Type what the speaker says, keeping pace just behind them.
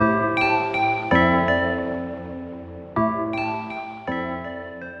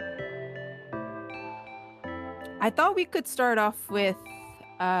thought we could start off with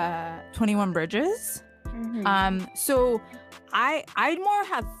 21 Bridges. So I more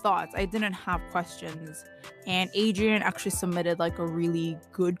had thoughts. I didn't have questions. And Adrian actually submitted like a really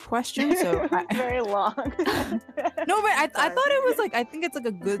good question. So very long. No, but I thought it was like, I think it's like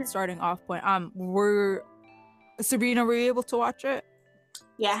a good starting off point. Sabrina, were you able to watch it?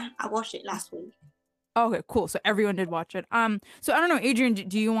 Yeah, I watched it last week. Okay, cool. So everyone did watch it. So I don't know, Adrian,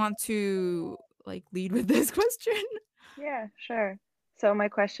 do you want to like lead with this question? Yeah, sure. So my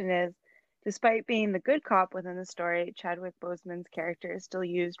question is, despite being the good cop within the story, Chadwick Boseman's character still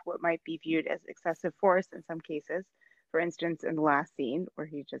used what might be viewed as excessive force in some cases. For instance, in the last scene where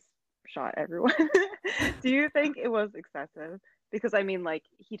he just shot everyone. Do you think it was excessive? Because I mean, like,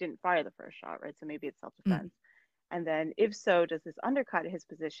 he didn't fire the first shot, right? So maybe it's self-defense. And then if so, does this undercut his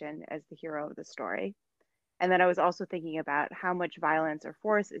position as the hero of the story? And then I was also thinking about how much violence or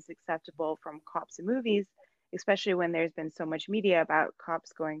force is acceptable from cops in movies, especially when there's been so much media about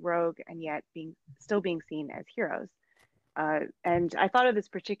cops going rogue and yet still being seen as heroes. And I thought of this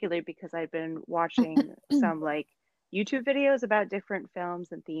particularly because I'd been watching some like YouTube videos about different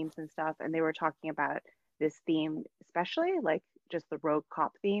films and themes and stuff, and they were talking about this theme, especially like just the rogue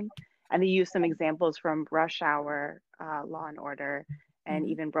cop theme. And they used some examples from Rush Hour, Law and Order, and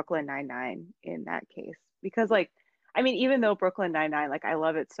even Brooklyn Nine-Nine in that case. Because like, I mean, even though Brooklyn Nine-Nine, like I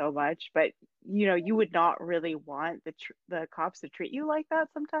love it so much, but you know, you would not really want the cops to treat you like that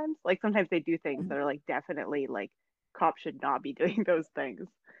sometimes. Like sometimes they do things that are like definitely like cops should not be doing those things.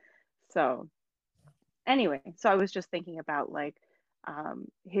 So anyway, so I was just thinking about like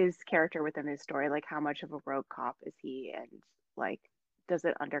his character within his story, like how much of a rogue cop is he, and like does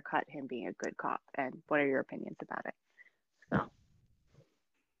it undercut him being a good cop, and what are your opinions about it? So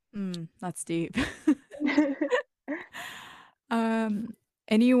that's deep.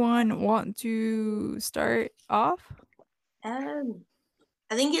 Anyone want to start off? I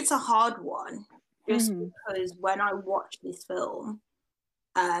think it's a hard one, just because when I watched this film,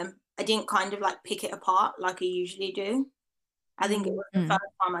 I didn't kind of like pick it apart like I usually do. I think it was the first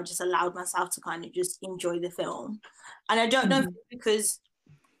time I just allowed myself to kind of just enjoy the film. And I don't know if it's because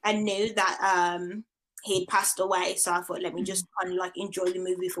I knew that he'd passed away, so I thought, let me just kind of like enjoy the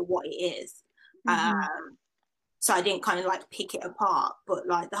movie for what it is. So I didn't kind of like pick it apart, but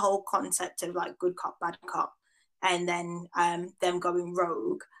like the whole concept of like good cop, bad cop, and then them going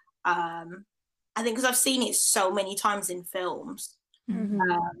rogue. I think because I've seen it so many times in films,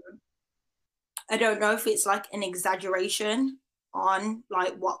 I don't know if it's like an exaggeration on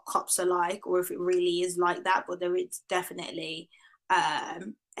like what cops are like, or if it really is like that, but there is definitely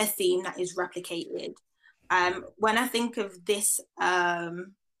a theme that is replicated. When I think of this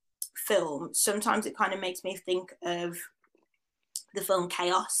film, sometimes it kind of makes me think of the film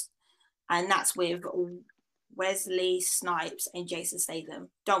Chaos, and that's with Wesley Snipes and Jason Statham.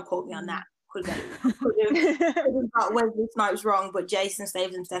 Don't quote me on that. Could have got Wesley Snipes wrong, but Jason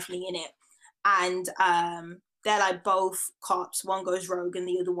Statham's definitely in it. And they're like both cops. One goes rogue and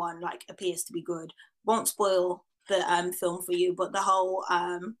the other one like appears to be good. Won't spoil the film for you, but the whole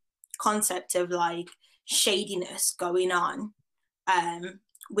concept of like shadiness going on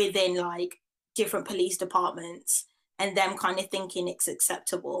within like different police departments, and them kind of thinking it's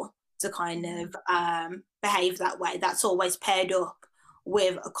acceptable to kind of behave that way. That's always paired up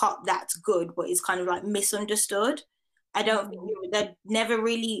with a cop that's good, but is kind of like misunderstood. I don't think they'd never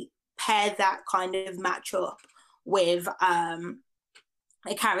really pair that kind of match up with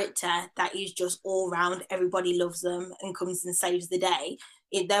a character that is just all round, everybody loves them and comes and saves the day.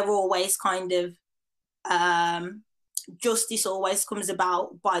 They're always kind of justice always comes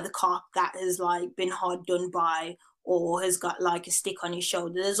about by the cop that has like been hard done by, or has got like a stick on his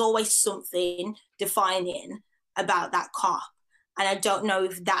shoulder. There's always something defining about that cop, and I don't know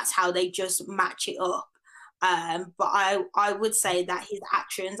if that's how they just match it up. But I would say that his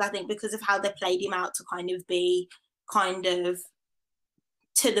actions, I think because of how they played him out to kind of be kind of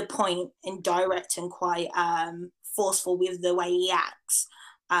to the point and direct and quite forceful with the way he acts,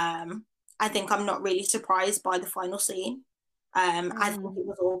 I think I'm not really surprised by the final scene. I think it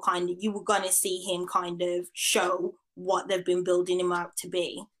was all kind of, you were going to see him kind of show what they've been building him up to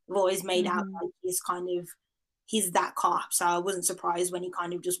be. They've always made out like he's that cop. So I wasn't surprised when he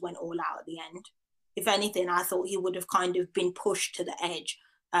kind of just went all out at the end. If anything, I thought he would have kind of been pushed to the edge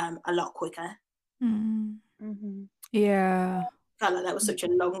a lot quicker. Yeah. I felt like that was such a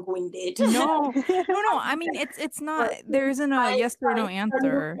long-winded. No. I mean, it's not. There isn't a yes or no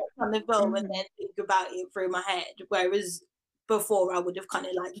answer on the film and then think about it through my head. Whereas before, I would have kind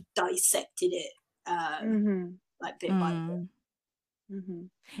of like dissected it, like bit by bit.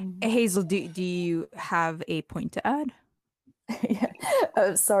 Hazel, do you have a point to add?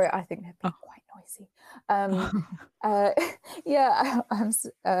 Yeah. Sorry, I think they're being quite noisy. Yeah, I'm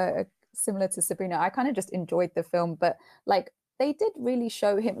similar to Sabrina. I kind of just enjoyed the film, but like they did really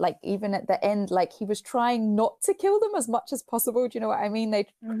show him, like even at the end, like he was trying not to kill them as much as possible. Do you know what I mean? They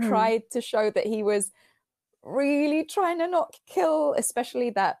tried to show that he was really trying to not kill, especially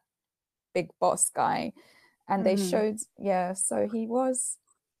that big boss guy. And they showed, so he was,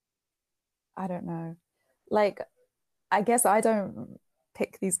 I don't know, like, I guess I don't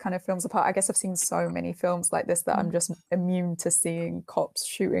pick these kind of films apart. I guess I've seen so many films like this that I'm just immune to seeing cops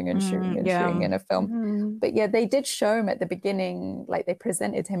shooting and shooting and shooting in a film. But yeah, they did show him at the beginning, like they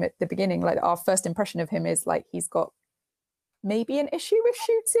presented him at the beginning. Like our first impression of him is like he's got maybe an issue with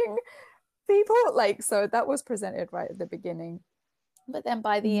shooting people. Like, so that was presented right at the beginning. But then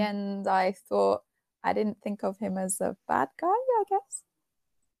by the end, I thought, I didn't think of him as a bad guy, I guess.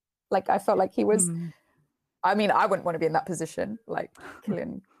 Like I felt like he was, I mean, I wouldn't want to be in that position, like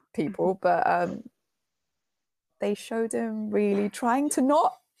killing people, but they showed him really trying to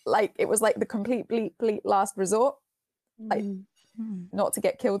not, like, it was like the complete last resort, like not to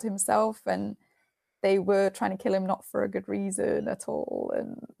get killed himself. And they were trying to kill him not for a good reason at all.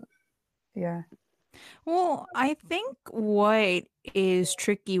 And yeah. Well, I think what is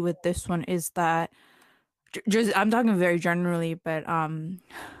tricky with this one is that just I'm talking very generally, but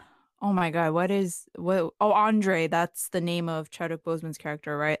oh my God, Andre, that's the name of Chadwick Boseman's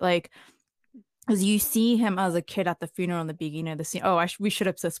character, right? Like, as you see him as a kid at the funeral in the beginning of the scene. Oh, we should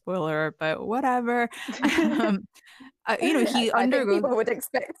have said spoiler, but whatever. You know, he I undergoes. think people would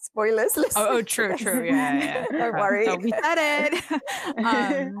expect spoilers. True. Yeah. Don't worry. So we said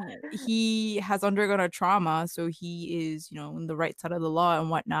it. He has undergone a trauma, so he is, you know, on the right side of the law and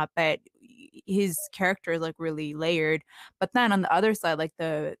whatnot. But his character is like really layered. But then on the other side, like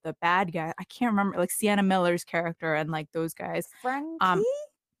the bad guy, I can't remember, like Sienna Miller's character and like those guys. Frankie.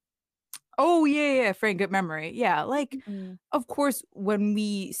 Oh yeah, Frank, good memory. Yeah, like of course when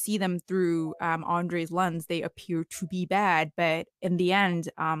we see them through Andre's lens, they appear to be bad, but in the end,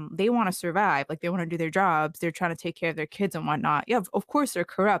 they want to survive. Like they want to do their jobs. They're trying to take care of their kids and whatnot. Yeah, of course they're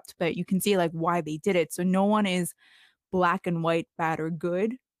corrupt, but you can see like why they did it. So no one is black and white, bad or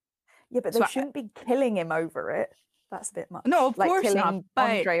good. Yeah, but they shouldn't be killing him over it. That's a bit much. No, of like course killing not.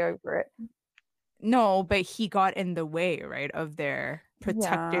 But Andre over it. No, but he got in the way, right, of their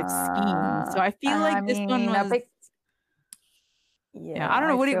protective scheme. So I feel like this one was. I don't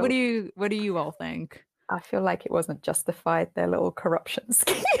know. What do you all think? I feel like it wasn't justified, their little corruption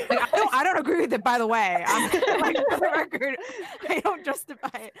scheme. Like, I don't agree with it, by the way. I'm like, for the record, I don't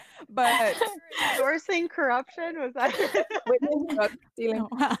justify it. But endorsing corruption, was that stealing?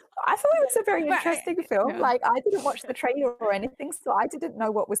 I thought it was a very interesting film. Like I didn't watch the trailer or anything, so I didn't know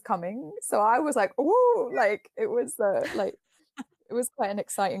what was coming. So I was like, "Ooh!" Like it was it was quite an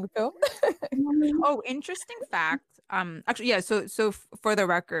exciting film. Oh, interesting fact. Actually, yeah. So for the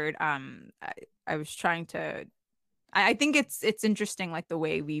record, I was trying to. I think it's interesting, like the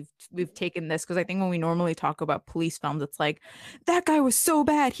way we've taken this, because I think when we normally talk about police films, it's like that guy was so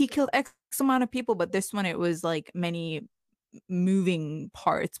bad, he killed X amount of people, but this one it was like many moving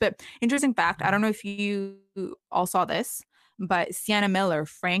parts. But interesting fact, I don't know if you all saw this, but Sienna Miller,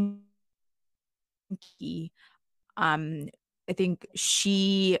 Frankie, I think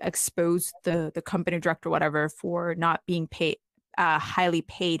she exposed the company director, whatever, for not being paid highly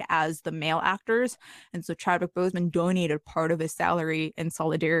paid as the male actors, and so Chadwick Boseman donated part of his salary in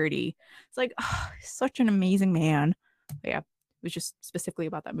solidarity. It's like such an amazing man. But yeah, it was just specifically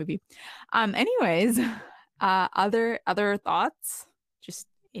about that movie. Anyways, other thoughts just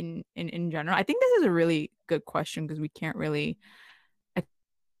in general. I think this is a really good question because we can't really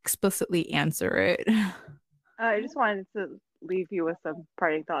explicitly answer it. I just wanted to leave you with some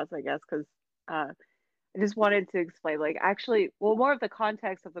parting thoughts, I guess, because I just wanted to explain, like, actually, well, more of the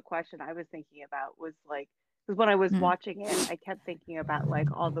context of the question I was thinking about was like, because when I was watching it, I kept thinking about like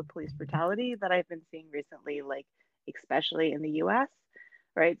all the police brutality that I've been seeing recently, like, especially in the US,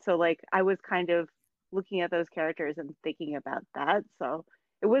 right? So, like, I was kind of looking at those characters and thinking about that. So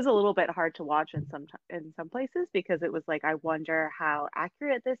it was a little bit hard to watch in some places because it was like, I wonder how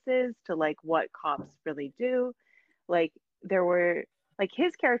accurate this is to like what cops really do. Like, there were. Like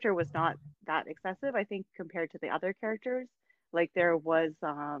his character was not that excessive, I think, compared to the other characters. Like there was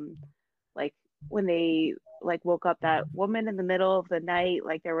like when they like woke up that woman in the middle of the night,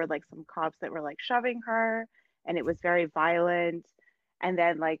 like there were like some cops that were like shoving her and it was very violent. And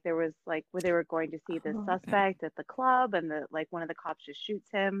then like there was like where they were going to see the suspect at the club and one of the cops just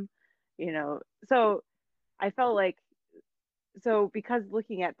shoots him, you know. So I felt like so because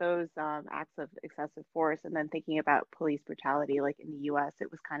looking at those acts of excessive force and then thinking about police brutality, like in the U.S.,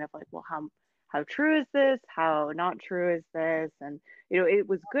 it was kind of like, well, how true is this? How not true is this? And it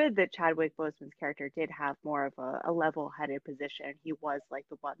was good that Chadwick Boseman's character did have more of a level-headed position. He was like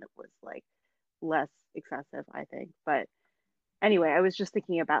the one that was like less excessive, I think. But anyway, I was just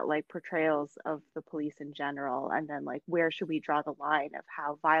thinking about like portrayals of the police in general, and then like where should we draw the line of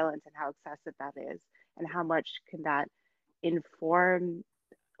how violent and how excessive that is, and how much can that inform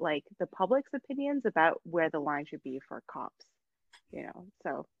like the public's opinions about where the line should be for cops,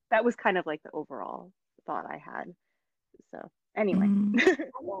 So that was kind of like the overall thought I had. So anyway.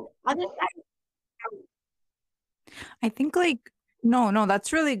 I think like no,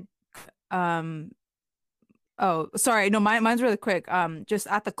 that's really oh, sorry. No, mine's really quick. Just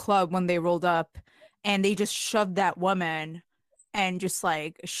at the club when they rolled up and they just shoved that woman and just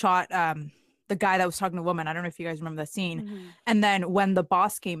like shot the guy that was talking to the woman. I don't know if you guys remember that scene. Mm-hmm. And then when the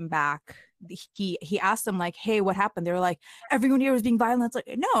boss came back, he asked them like, hey, what happened? They were like, everyone here was being violent. It's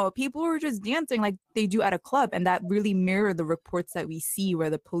like, no, people were just dancing like they do at a club. And that really mirrored the reports that we see where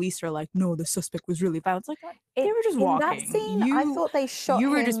the police are like, no, the suspect was really violent. It's like, they were just walking. In that scene, I thought they shot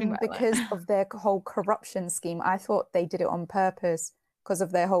him because of their whole corruption scheme. I thought they did it on purpose because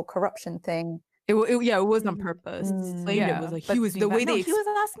of their whole corruption thing. It was on purpose. It was like he was the way he was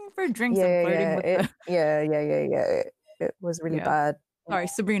asking for drinks and flirting with it was really bad. Sorry,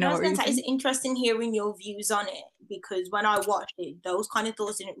 Sabrina. I was going to say, it's interesting hearing your views on it, because when I watched it, those kind of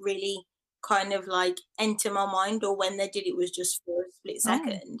thoughts didn't really kind of like enter my mind, or when they did, it was just for a split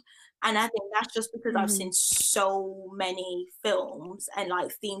second. And I think that's just because I've seen so many films and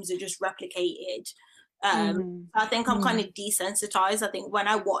like themes are just replicated. I think I'm kind of desensitized. I think when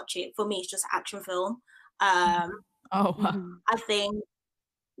I watch it, for me, it's just action film. I think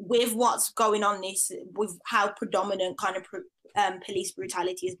with what's going on with how predominant kind of police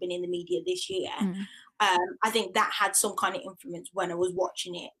brutality has been in the media this year, I think that had some kind of influence when I was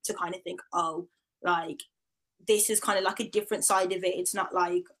watching it, to kind of think, oh, like this is kind of like a different side of it. It's not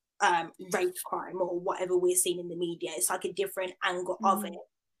like rape crime or whatever we're seeing in the media. It's like a different angle of it.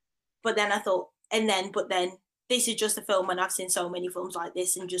 But then I thought, but then this is just a film, and I've seen so many films like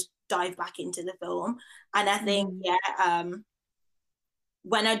this, and just dive back into the film. And I think,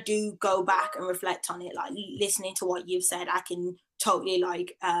 when I do go back and reflect on it, like listening to what you've said, I can totally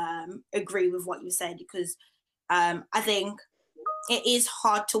like agree with what you said, because I think it is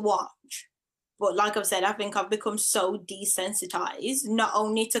hard to watch. But like I've said, I think I've become so desensitized, not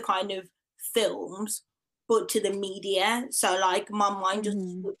only to kind of films, but to the media. So like my mind just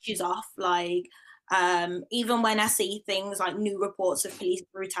switches off. Like even when I see things like new reports of police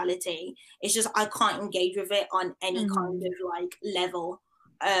brutality, it's just I can't engage with it on any kind of like level.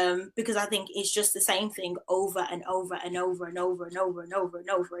 Because I think it's just the same thing over and over and over and over and over and over and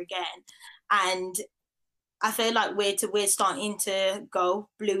over again. And I feel like we're starting to go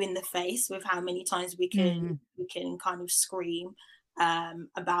blue in the face with how many times we can kind of scream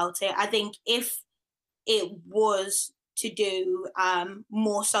about it. I think if it was to do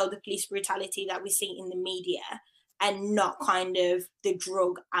more so the police brutality that we see in the media and not kind of the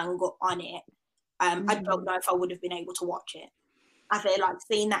drug angle on it, I don't know if I would have been able to watch it. I feel like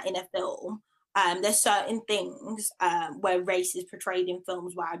seeing that in a film, there's certain things where race is portrayed in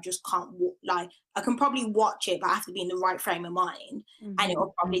films where I just can't, like, I can probably watch it, but I have to be in the right frame of mind. And it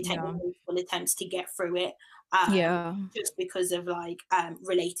will probably take me multiple attempts to get through it. Just because of like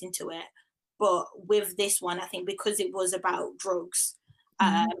relating to it. But with this one, I think because it was about drugs,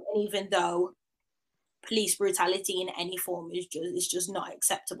 and even though police brutality in any form is just not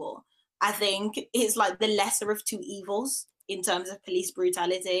acceptable, I think it's like the lesser of two evils in terms of police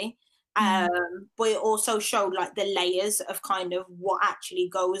brutality. But it also showed like the layers of kind of what actually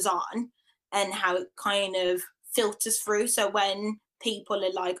goes on and how it kind of filters through. So when people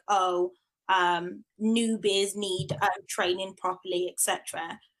are like, oh, newbies need training properly,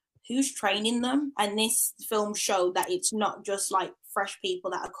 etc., who's training them? And this film showed that it's not just like fresh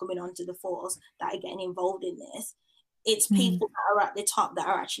people that are coming onto the force that are getting involved in this. It's people that are at the top that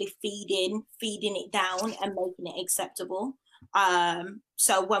are actually feeding it down and making it acceptable.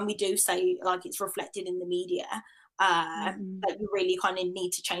 So when we do say like it's reflected in the media, that you really kind of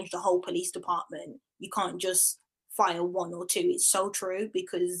need to change the whole police department. You can't just fire one or two. It's so true,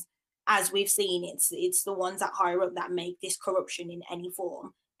 because as we've seen, it's the ones that higher up that make this corruption in any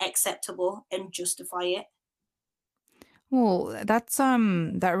form acceptable and justify it. Well, that's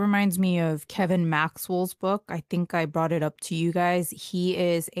that reminds me of Kevin Maxwell's book. I think I brought it up to you guys. He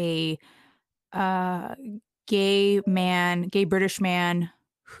is a gay British man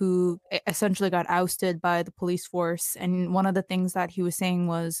who essentially got ousted by the police force. And one of the things that he was saying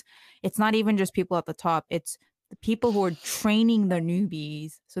was, it's not even just people at the top, it's the people who are training the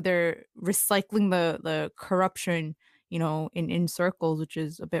newbies. So they're recycling the corruption, you know, in circles, which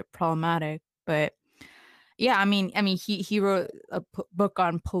is a bit problematic. But yeah, I mean, he wrote a book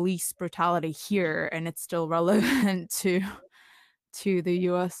on police brutality here, and it's still relevant to the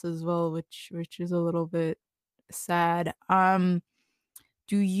US as well, which is a little bit sad.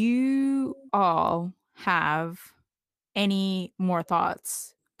 Do you all have any more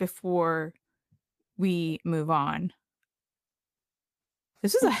thoughts before we move on?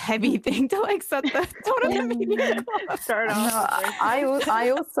 This is a heavy thing to like set the tone of the meeting. Start off. No,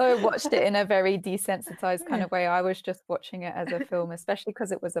 I also watched it in a very desensitized kind of way. I was just watching it as a film, especially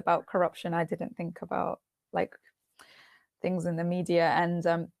because it was about corruption. I didn't think about like things in the media,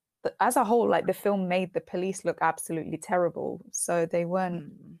 and but as a whole, like the film made the police look absolutely terrible. So they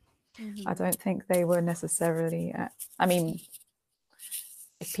weren't. I don't think they were necessarily. I mean,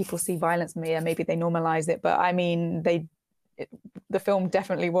 if people see violence, maybe they normalize it, but I mean, the film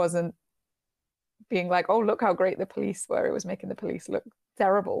definitely wasn't being like, oh, look how great the police were. It was making the police look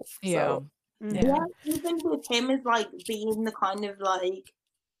terrible. Yeah. So, Yeah, even with him as like being the kind of like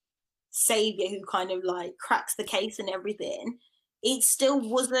savior who kind of like cracks the case and everything, it still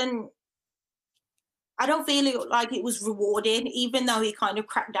wasn't, I don't feel like it was rewarded, even though he kind of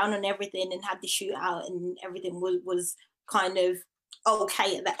cracked down on everything and had the shootout and everything was kind of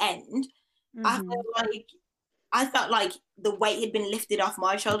okay at the end. I felt like the weight had been lifted off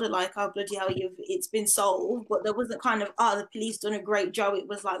my shoulder, like, oh, bloody hell, it's been solved. But there wasn't kind of, oh, the police done a great job. It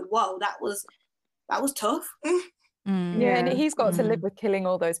was like, whoa, that was tough. Yeah, and he's got to live with killing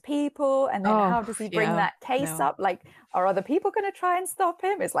all those people, and then how does he bring that case up? Like, are other people going to try and stop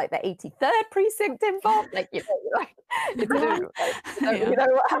him? It's like the 83rd precinct involved. Like, you know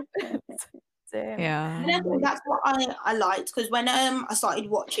what happens. Yeah, and I think that's what I liked, because when I started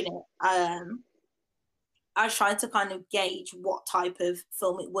watching it, I was trying to kind of gauge what type of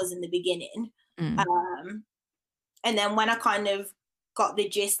film it was in the beginning. And then when I kind of got the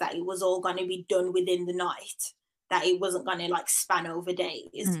gist that it was all going to be done within the night, that it wasn't going to like span over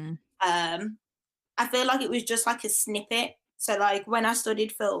days, I feel like it was just like a snippet. So like when I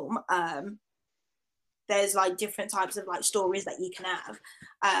studied film, there's like different types of like stories that you can have.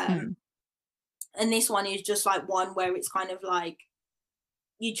 And this one is just like one where it's kind of like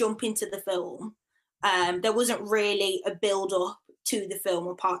you jump into the film. There wasn't really a build up to the film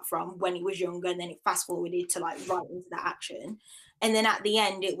apart from when he was younger, and then it fast forwarded to like right into the action. And then at the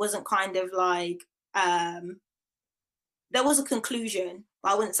end, it wasn't kind of like, there was a conclusion,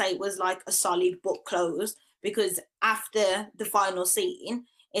 but I wouldn't say it was like a solid book close, because after the final scene,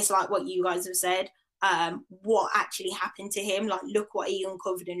 it's like what you guys have said, what actually happened to him, like look what he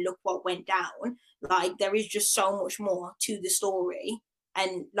uncovered and look what went down. Like there is just so much more to the story,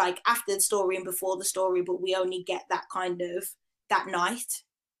 and like after the story and before the story, but we only get that kind of that night.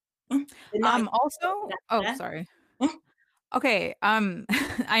 Also, oh sorry. Okay,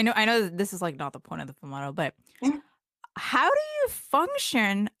 I know this is like not the point of the film model, but how do you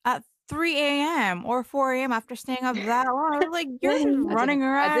function at 3 a.m. or 4 a.m. after staying up that long? Like you're just running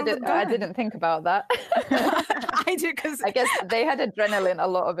around. I didn't think about that. I did, because I guess they had a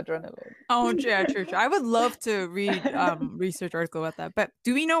lot of adrenaline. Oh yeah, true. I would love to read research article about that. But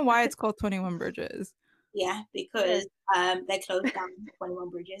do we know why it's called 21 Bridges? Yeah, because they closed down 21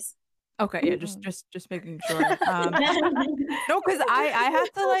 bridges. Okay, yeah, just making sure. No, because I had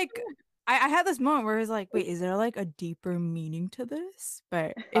to like, I had this moment where I was like, wait, is there like a deeper meaning to this?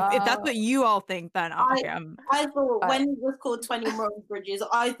 But if that's what you all think, then okay. I thought when it was called 21 Bridges,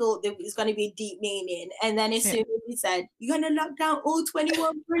 I thought there was going to be a deep meaning. And then as soon as he said, you're going to lock down all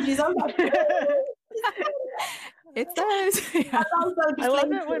 21 bridges, I'm like, it does. Yeah. I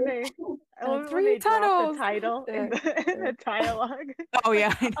love it when they three tunnels. The title in the dialogue. Oh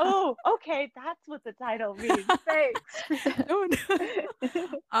yeah. Oh, okay, that's what the title means. Thanks.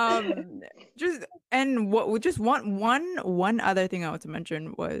 Just one other thing I want to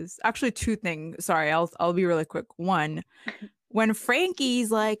mention was actually two things. Sorry, I'll be really quick. One, when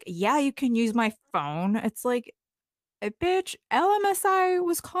Frankie's like, yeah, you can use my phone, it's like, bitch, LMSI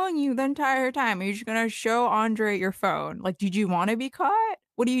was calling you the entire time. Are you just gonna show Andre your phone? Like, did you want to be caught?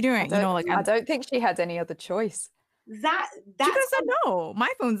 What are you doing? I don't think she had any other choice. That's she could have said no. My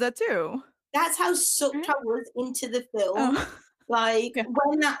phone's that too. That's how sucked I was into the film. Like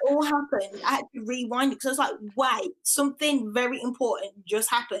when that all happened, I had to rewind it because I was like, wait, something very important just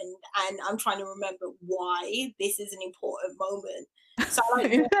happened, and I'm trying to remember why this is an important moment. So I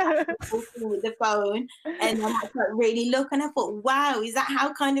like with the phone, and I had to really look, and I thought, wow, is that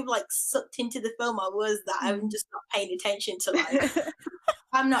how kind of like sucked into the film I was that I'm just not paying attention to like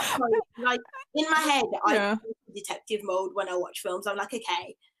I'm not like in my head I'm in detective mode when I watch films. I'm like,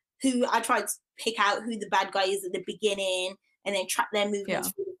 okay, I try to pick out who the bad guy is at the beginning and then track their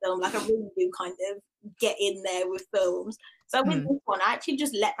movements through the film. Like I really do kind of get in there with films. So with this one, I actually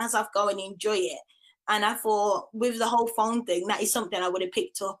just let myself go and enjoy it. And I thought with the whole phone thing, that is something I would have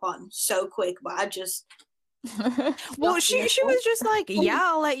picked up on so quick, but I just well, she was just like, yeah,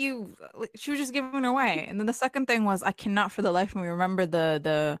 I'll let you. She was just giving away. And then the second thing was, I cannot for the life of me remember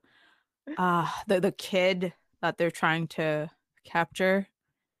the kid that they're trying to capture.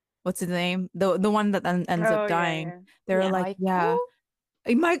 What's his name? The one that then ends up dying. Yeah. They were like, Michael?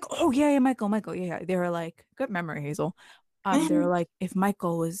 Michael. Oh yeah, Michael. Yeah, they were like, good memory, Hazel. They were like, if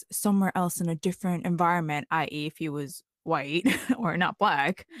Michael was somewhere else in a different environment, i.e., if he was white or not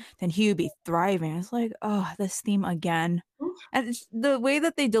black, then he would be thriving. It's like, oh, this theme again. And the way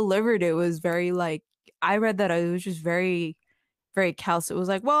that they delivered it was very like, I read that it was just very, very callous. It was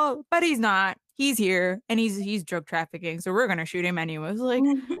like, well, but he's not. He's here and he's drug trafficking, so we're gonna shoot him anyway. It was like,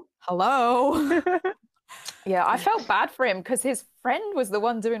 hello. Yeah, I felt bad for him because his friend was the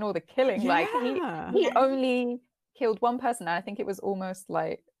one doing all the killing. Like he only killed one person, and I think it was almost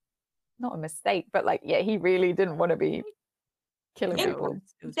like not a mistake, but like he really didn't want to be killing people.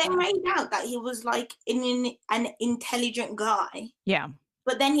 They made out that he was like an intelligent guy. Yeah.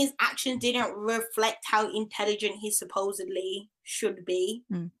 But then his actions didn't reflect how intelligent he supposedly should be.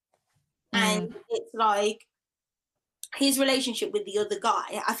 And it's like his relationship with the other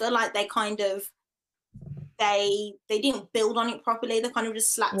guy, I feel like they kind of they didn't build on it properly. They kind of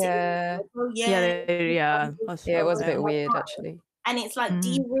just slapped it. Like, oh, it was a bit weird actually. And it's like, do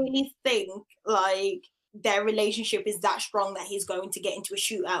you really think like their relationship is that strong that he's going to get into a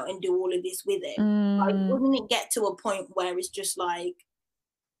shootout and do all of this with him? Like, wouldn't it get to a point where it's just like,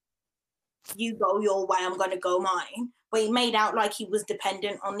 you go your way, I'm going to go mine? But he made out like he was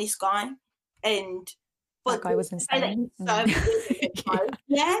dependent on this guy. And that guy was insane. That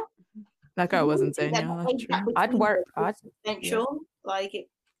guy was insane. Yeah, that's true. I'd work. Like it.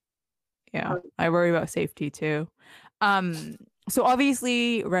 Yeah, I worry about safety too. So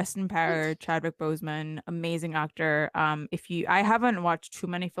obviously, rest in power, Chadwick Boseman, amazing actor. I haven't watched too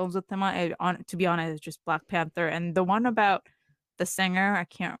many films with him. To be honest, it's just Black Panther and the one about the singer. I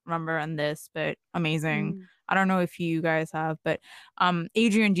can't remember on this, but amazing. I don't know if you guys have, but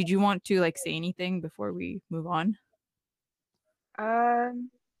Adrian, did you want to like say anything before we move on?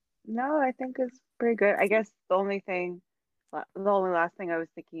 No, I think it's pretty good. I guess the only last thing I was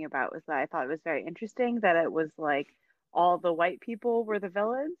thinking about was that I thought it was very interesting that it was like all the white people were the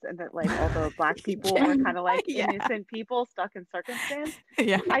villains and that like all the black people were kind of like innocent people stuck in circumstance.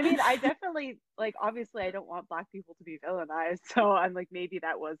 I mean, I definitely like, obviously I don't want black people to be villainized, so I'm like, maybe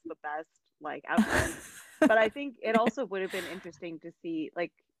that was the best like outcome. But I think it also would have been interesting to see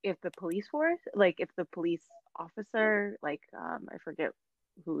like if the police force, like if the police officer, like I forget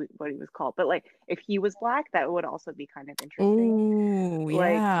what he was called, but like if he was black, that would also be kind of interesting.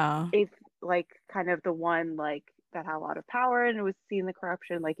 If like kind of the one like that had a lot of power and was seeing the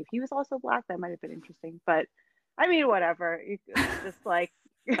corruption, like if he was also black, that might have been interesting. But I mean, whatever. It's just like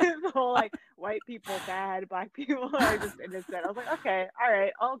the whole like white people bad, black people are just innocent. I was like, okay, all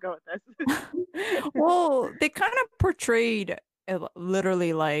right, I'll go with this. Well, they kind of portrayed it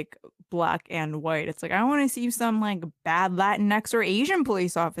literally like black and white. It's like, I want to see some like bad Latinx or Asian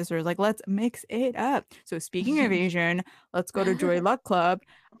police officers. Like, let's mix it up. So speaking of Asian, let's go to Joy Luck Club.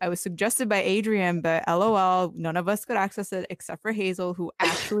 I was suggested by Adrian, but LOL, none of us could access it except for Hazel, who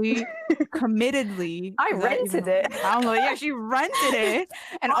actually committedly I rented it. Yeah, she rented it,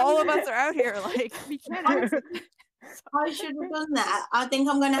 and all of us are out here like, we can't access it. I should have done that. I think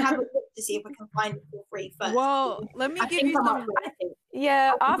I'm going to have a look to see if I can find it for free first. Well, let me give you some.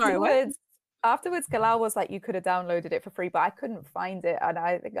 Yeah, afterwards, Galal was like, you could have downloaded it for free, but I couldn't find it, and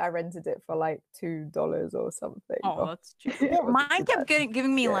I think I rented it for like $2 or something. Oh, that's true. Mine kept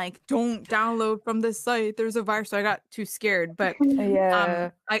giving me like, don't download from this site. There's a virus, so I got too scared. But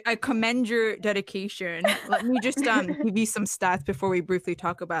I commend your dedication. Let me just give you some stats before we briefly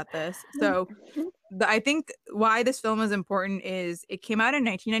talk about this. So. I think why this film is important is it came out in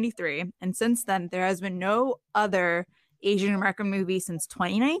 1993, and since then there has been no other Asian American movie since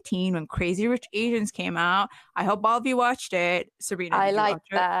 2019 when Crazy Rich Asians came out. I hope all of you watched it. Sabrina, I like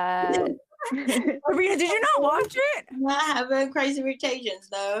that. Sabrina, did you not watch it? I haven't. Crazy Rich Asians,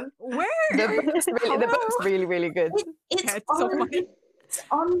 though. Where? The book's really, really good. It's, Yeah, it's on, so funny. it's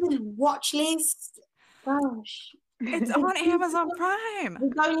on the watch list. Gosh. It's on Amazon Prime. We're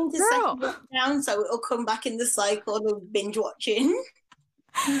going into Girl. second lockdown, so it'll come back in the cycle of binge watching.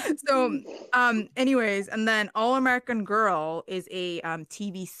 So, anyways, and then All American Girl is a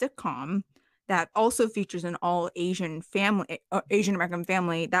TV sitcom that also features an all Asian family, Asian American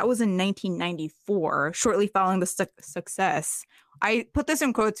family. That was in 1994, shortly following the success. I put this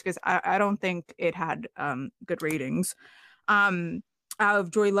in quotes because I don't think it had good ratings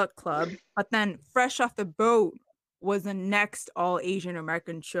of Joy Luck Club. But then Fresh Off the Boat was the next all Asian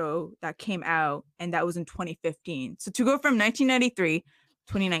American show that came out, and that was in 2015. So to go from 1993,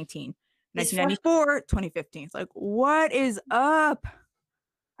 2019, 1994, 2015. It's like, what is up?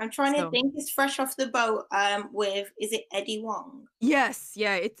 I'm trying to think. It's Fresh Off the Boat with, is it Eddie Wong? Yes,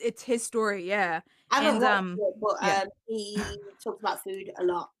 yeah, it's his story, yeah. I haven't watched it, but he talks about food a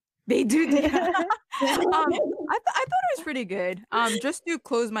lot. They do. Yeah. I thought it was pretty good. Just to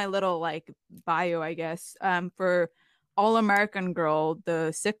close my little like bio, I guess, for All American Girl,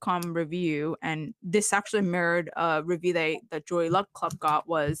 the sitcom review, and this actually mirrored a review that Joy Luck Club got,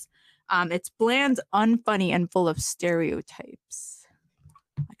 was it's bland, unfunny, and full of stereotypes.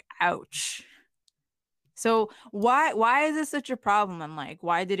 Like, ouch. So why is this such a problem, and like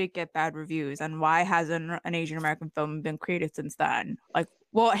why did it get bad reviews, and why hasn't an Asian American film been created since then? Like,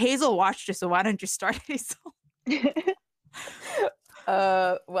 well, Hazel watched it, so why don't you start, Hazel?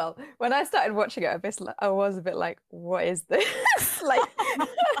 Well, when I started watching it, I was a bit like, what is this? Like,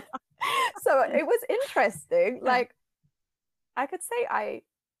 so it was interesting. Like, I could say I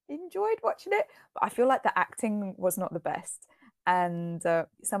enjoyed watching it, but I feel like the acting was not the best. And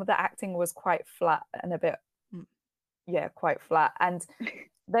some of the acting was quite flat and a bit, quite flat. And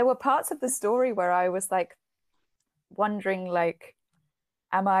there were parts of the story where I was like wondering, like,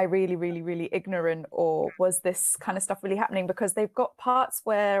 am I really, really, really ignorant, or was this kind of stuff really happening? Because they've got parts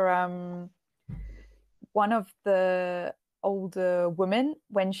where one of the older women,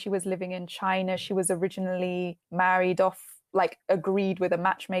 when she was living in China, she was originally married off, like agreed with a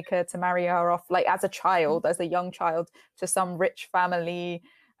matchmaker to marry her off, like as a child, as a young child, to some rich family.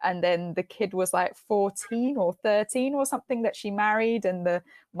 And then the kid was like 14 or 13 or something that she married, and the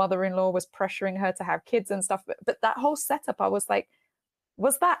mother-in-law was pressuring her to have kids and stuff. But that whole setup, I was like,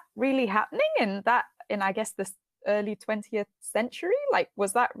 was that really happening in I guess this early 20th century? Like,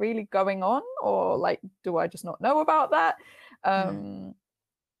 was that really going on, or like, do I just not know about that? And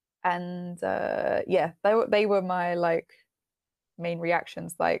they were my like main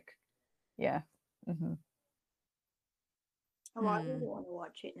reactions. Like, yeah. Mm-hmm. Oh, I really want to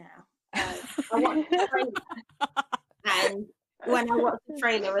watch it now. I watched the trailer, and when I watched the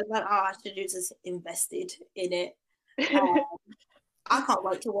trailer, I was like, I should have just invested in it. I can't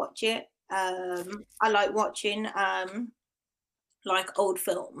wait to watch it. I like watching like old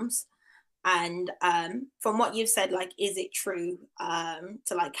films, and from what you've said, like, is it true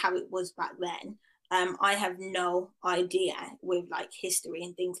to like how it was back then? I have no idea with like history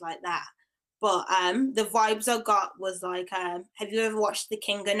and things like that. But the vibes I got was like, have you ever watched The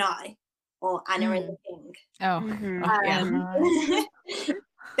King and I, or Anna and the King? Oh,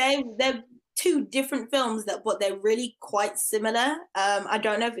 yeah. They're two different films but they're really quite similar. I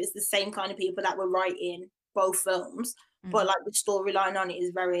don't know if it's the same kind of people that were writing both films, but like the storyline on it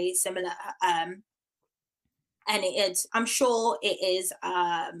is very similar. And I'm sure it is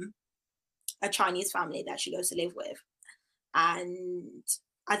a Chinese family that she goes to live with, and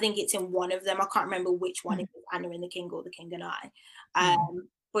I think it's in one of them. I can't remember which one, if it's Anna and the King or The King and I.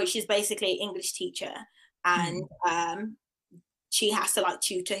 But she's basically an English teacher, and she has to like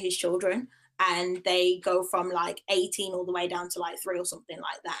tutor his children, and they go from like 18 all the way down to like 3 or something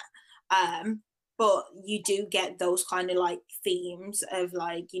like that. But you do get those kind of like themes of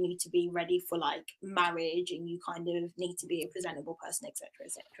like, you need to be ready for like marriage, and you kind of need to be a presentable person, etc.,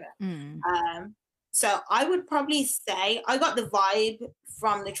 etc. So I would probably say I got the vibe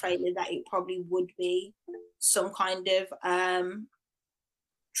from the trailer that it probably would be some kind of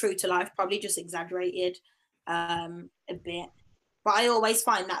true to life, probably just exaggerated a bit. But I always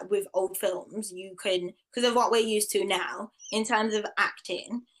find that with old films, you can, because of what we're used to now in terms of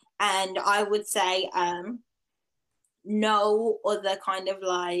acting, and I would say no other kind of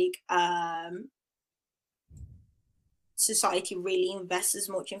like society really invests as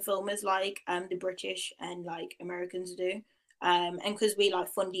much in film as like the British and like Americans do, and because we like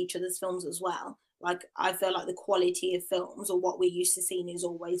fund each other's films as well, like I feel like the quality of films or what we're used to seeing has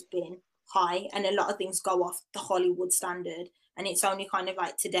always been high, and a lot of things go off the Hollywood standard, and it's only kind of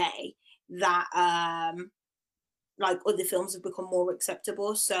like today that like other films have become more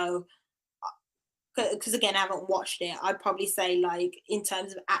acceptable. So because again, I haven't watched it, I'd probably say, like, in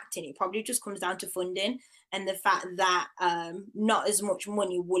terms of acting, it probably just comes down to funding and the fact that not as much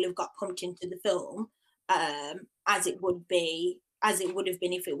money will have got pumped into the film as it would have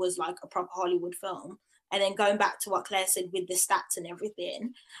been if it was like a proper Hollywood film. And then going back to what Claire said with the stats and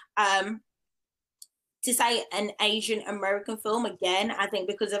everything, to say an Asian American film, again, I think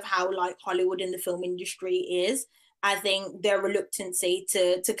because of how like Hollywood and the film industry is, I think their reluctancy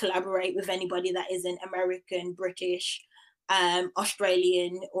to collaborate with anybody that isn't American, British,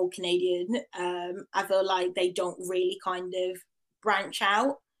 Australian or Canadian, I feel like they don't really kind of branch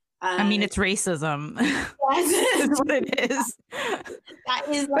out. I mean, it's racism. That's what it is. That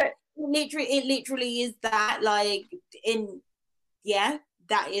is like it literally is that, like,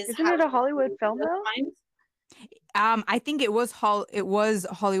 that is. Isn't it a Hollywood film though? I think it was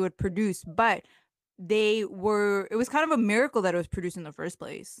Hollywood produced, but it was kind of a miracle that it was produced in the first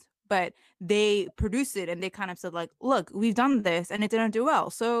place. But they produced it and they kind of said, like, look, we've done this and it didn't do well,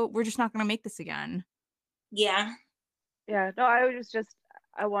 so we're just not going to make this again. Yeah. No,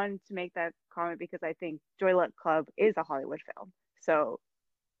 I wanted to make that comment because I think Joy Luck Club is a Hollywood film. So,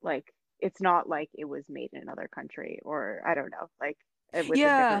 like, it's not like it was made in another country, or I don't know, like, with a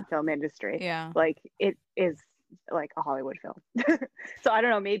different film industry. Yeah. Like, it is like a Hollywood film. So I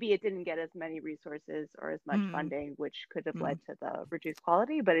don't know, maybe it didn't get as many resources or as much funding, which could have led to the reduced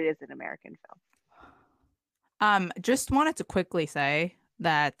quality, but it is an American film. Just wanted to quickly say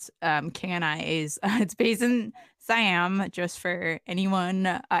that KNI is it's based in Siam, just for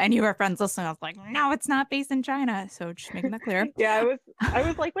anyone, any of our friends listening. I was like, no, it's not based in China, so just making that clear. Yeah, I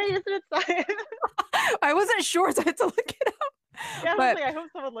was like, wait, isn't it Siam? I wasn't sure, so I had to look it up. Yeah, I was like, I hope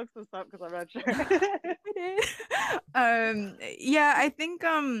someone looks this up because I'm not sure. I think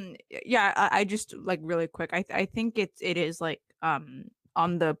I just, like, really quick, I think it is like on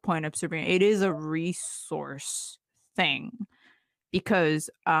the point of Sabrina, it is a resource thing, because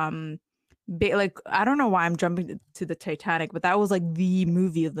like, I don't know why I'm jumping to the Titanic, but that was like the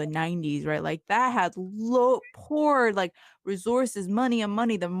movie of the 90s, right? Like, that had poured like resources, money,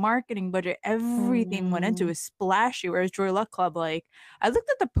 the marketing budget, everything went into it, splashy. Whereas Joy Luck Club, like, I looked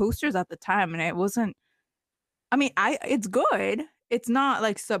at the posters at the time and it wasn't, I mean, it's good. It's not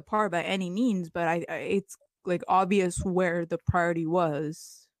like subpar by any means, but it's like obvious where the priority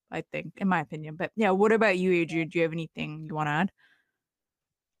was, I think, in my opinion. But yeah, what about you, Adrian? Do you have anything you want to add?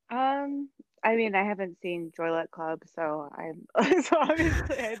 I mean, I haven't seen Joy Luck Club, so I'm so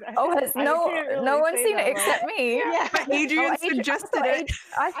obviously. No one's seen it except me. Yeah, Adrian suggested it.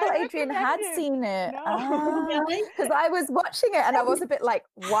 I thought Adrian had seen it. No. Because I was watching it and I was a bit like,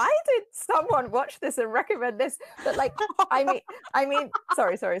 why did someone watch this and recommend this? But like, I mean,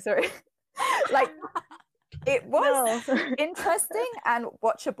 sorry. Like, it was interesting and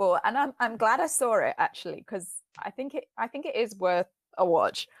watchable, and I'm glad I saw it, actually, because I think it is worth a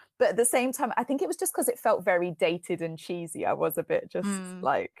watch. But at the same time, I think it was just because it felt very dated and cheesy. I was a bit just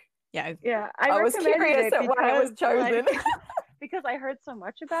like, I was curious at why it was chosen. Like, because I heard so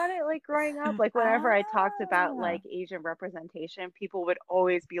much about it, like, growing up. Like, whenever I talked about like Asian representation, people would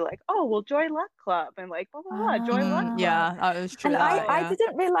always be like, "Oh, well, Joy Luck Club," and like, blah blah blah, Joy Luck Club. Yeah, that was true. And I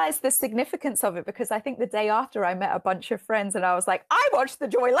didn't realize the significance of it, because I think the day after I met a bunch of friends and I was like, I watched the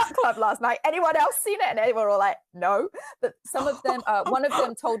Joy Luck Club last night. Anyone else seen it? And they were all like, no. But some of them, one of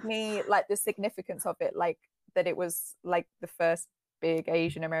them told me like the significance of it, like that it was like the first big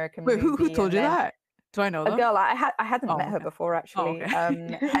Asian American movie. Who told you that? Do I know them? A girl. I hadn't met her before, actually.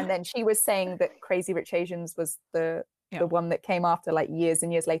 Okay. And then she was saying that Crazy Rich Asians was the one that came after, like, years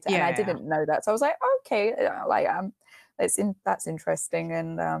and years later. And I didn't know that. So I was like, okay, like, that's interesting.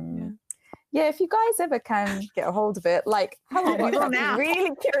 And if you guys ever can get a hold of it, like, I'm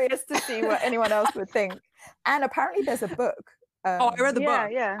really curious to see what anyone else would think. And apparently there's a book. I read the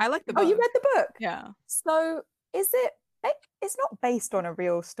book. Yeah. I like the book. Oh, you read the book? Yeah. So it's not based on a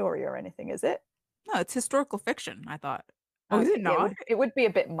real story or anything, is it? No, it's historical fiction, I thought. Oh, is it not? It would be a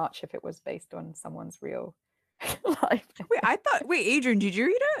bit much if it was based on someone's real life. Wait, Adrian, did you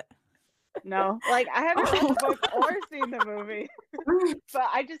read it? No, like, I haven't read the book or seen the movie, but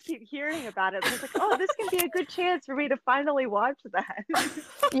I just keep hearing about it. So it's like, oh, this can be a good chance for me to finally watch that.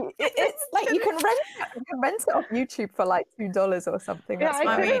 It's like you can rent it off YouTube for like $2 or something. Yeah,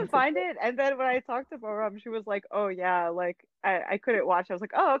 I couldn't find it, and then when I talked to Boram, she was like, "Oh yeah, like I couldn't watch." I was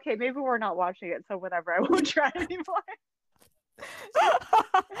like, "Oh, okay, maybe we're not watching it, so whatever, I won't try anymore."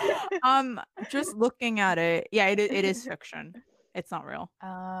 Just looking at it, it is fiction. It's not real.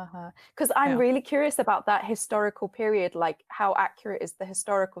 Because I'm really curious about that historical period, like how accurate is the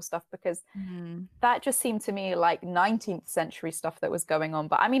historical stuff, because that just seemed to me like 19th century stuff that was going on.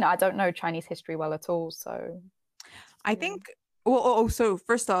 But I mean, I don't know Chinese history well at all, so I think so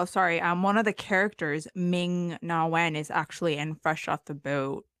first off, sorry, one of the characters, Ming Na Wen, is actually in Fresh Off the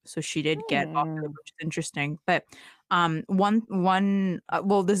Boat, so she did get off the boat, which is interesting. But well,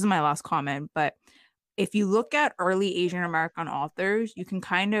 this is my last comment, but if you look at early Asian American authors, you can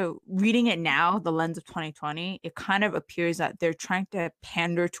kind of, reading it now, the lens of 2020, it kind of appears that they're trying to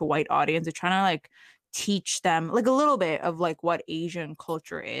pander to white audience. They're trying to like teach them like a little bit of like what Asian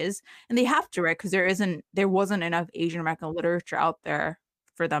culture is. And they have to, right? Because there wasn't enough Asian American literature out there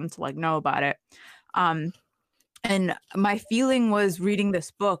for them to like know about it. And my feeling was reading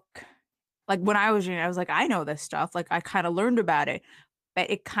this book, like when I was reading it, I was like, I know this stuff. Like I kind of learned about it,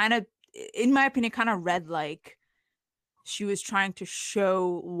 but it kind of, in my opinion, kind of read like she was trying to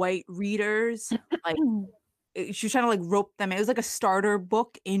show white readers, like she was trying to like rope them. It was like a starter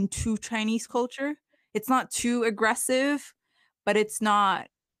book into Chinese culture. It's not too aggressive, but it's not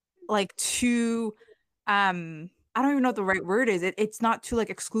like too I don't even know what the right word is. It's not too like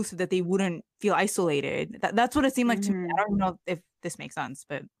exclusive that they wouldn't feel isolated. That's what it seemed like to me. I don't know if this makes sense,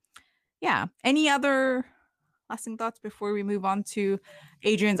 but yeah. Any other lasting thoughts before we move on to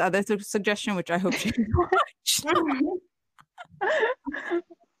Adrian's other suggestion, which I hope she can watch?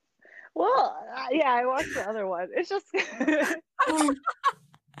 Well, yeah, I watched the other one. It's just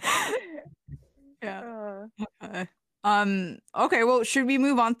yeah. Okay, well, should we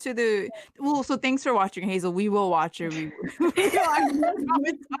move on to so thanks for watching, Hazel. We will watch it.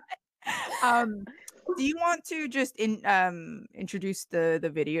 Do you want to just introduce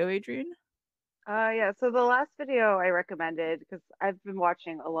the video, Adrian? Yeah, so the last video I recommended, because I've been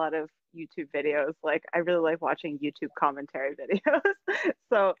watching a lot of YouTube videos, like I really like watching YouTube commentary videos.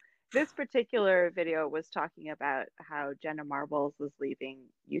 So this particular video was talking about how Jenna Marbles was leaving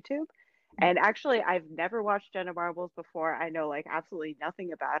YouTube. And actually, I've never watched Jenna Marbles before. I know like absolutely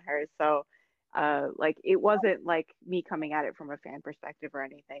nothing about her. So like it wasn't like me coming at it from a fan perspective or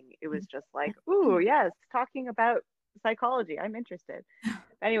anything. It was just like, ooh, yes, talking about psychology. I'm interested.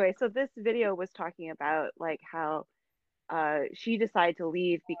 Anyway, so this video was talking about like how she decided to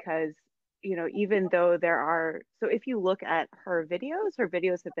leave because, you know, even though so if you look at her videos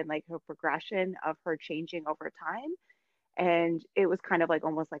have been like her progression of her changing over time. And it was kind of like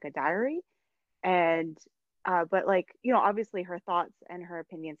almost like a diary. And but like, you know, obviously her thoughts and her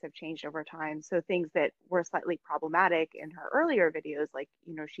opinions have changed over time. So things that were slightly problematic in her earlier videos, like,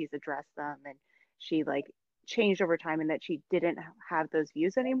 you know, she's addressed them and she like changed over time and that she didn't have those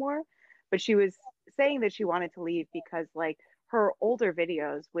views anymore. But she was saying that she wanted to leave because like her older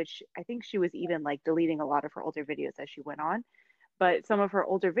videos, which I think she was even like deleting a lot of her older videos as she went on, but some of her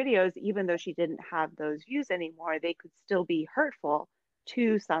older videos, even though she didn't have those views anymore, they could still be hurtful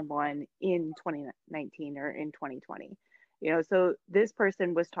to someone in 2019 or in 2020. You know, so this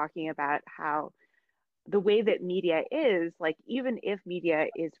person was talking about how the way that media is, like, even if media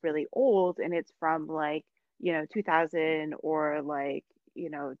is really old and it's from like, you know, 2000 or like, you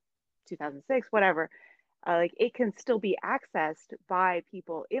know, 2006, whatever, like it can still be accessed by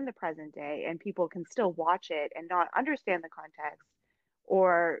people in the present day and people can still watch it and not understand the context,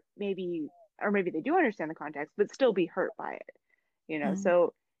 or maybe they do understand the context but still be hurt by it, you know.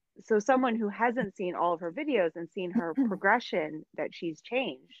 So someone who hasn't seen all of her videos and seen her progression, that she's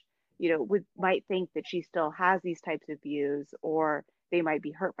changed, you know, might think that she still has these types of views, or they might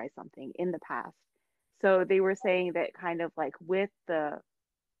be hurt by something in the past. So they were saying that kind of like with the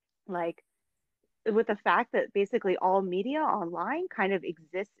fact that basically all media online kind of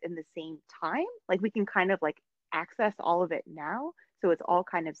exists in the same time, like we can kind of like access all of it now, so it's all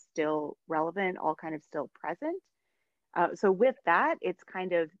kind of still relevant, all kind of still present. So with that, it's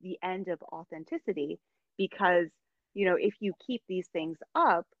kind of the end of authenticity, because, you know, if you keep these things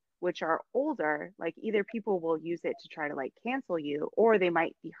up, which are older, like either people will use it to try to like cancel you, or they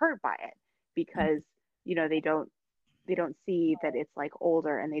might be hurt by it because, you know, they don't see that it's like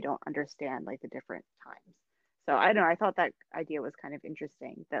older and they don't understand like the different times. So I don't know, I thought that idea was kind of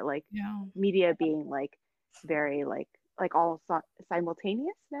interesting, that like media being like very like all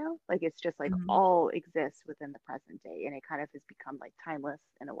simultaneous now, like it's just like all exists within the present day, and it kind of has become like timeless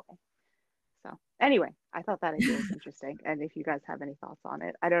in a way. So anyway, I thought that idea was interesting, and if you guys have any thoughts on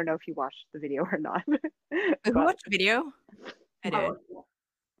it, I don't know if you watched the video or not. Who watched the video? I did.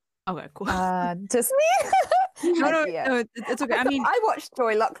 Okay, cool. Just me? No, it's okay. I mean, I watched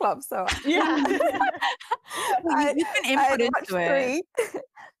Joy Luck Club, so yeah. You've been input into it.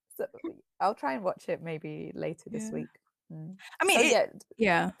 So I'll try and watch it maybe later this week. I mean, so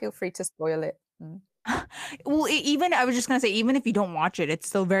yeah. Feel free to spoil it. Well, even I was just gonna say, even if you don't watch it, it's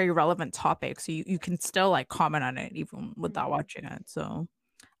still a very relevant topic, so you can still like comment on it even without watching it. So,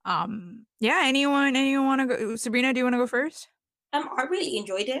 yeah. Anyone want to go? Sabrina, do you want to go first? I really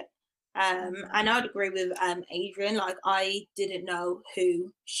enjoyed it. And I'd agree with Adrian. Like, I didn't know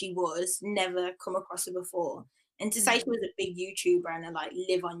who she was, never come across her before. And to say she was a big YouTuber and like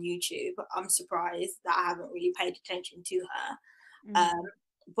live on YouTube, I'm surprised that I haven't really paid attention to her.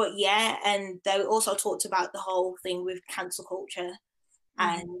 But yeah, and they also talked about the whole thing with cancel culture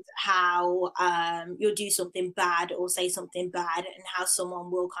and how you'll do something bad or say something bad and how someone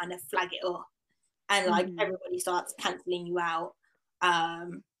will kind of flag it up and like everybody starts cancelling you out.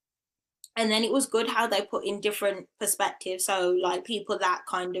 And then it was good how they put in different perspectives. So like people that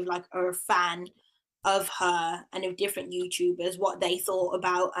kind of like are a fan of her and of different YouTubers, what they thought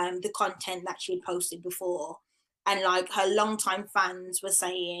about the content that she had posted before. And like her longtime fans were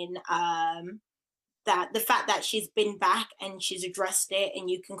saying that the fact that she's been back and she's addressed it and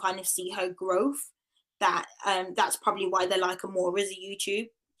you can kind of see her growth, that that's probably why they like her more as a YouTuber.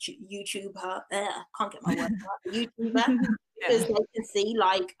 Can't get my word out. YouTuber. Because they can see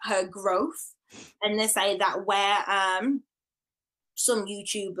like her growth, and they say that where some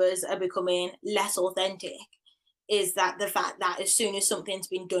YouTubers are becoming less authentic is that the fact that as soon as something's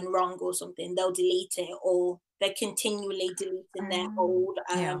been done wrong or something, they'll delete it, or they're continually deleting their old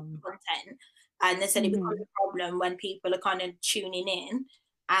content. And they said it becomes a problem when people are kind of tuning in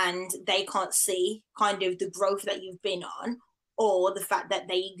and they can't see kind of the growth that you've been on, or the fact that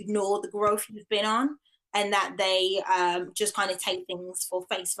they ignore the growth you've been on, and that they just kind of take things for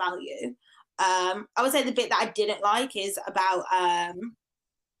face value. I would say the bit that I didn't like is about,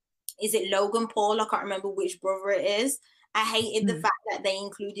 is it Logan Paul? I can't remember which brother it is. I hated the fact that they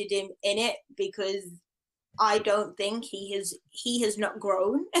included him in it because I don't think he has not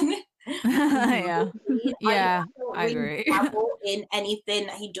grown. I agree. In anything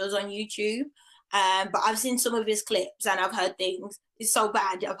that he does on YouTube. But I've seen some of his clips and I've heard things. It's so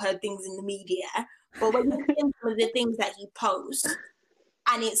bad. I've heard things in the media. But when you see some of the things that he posts,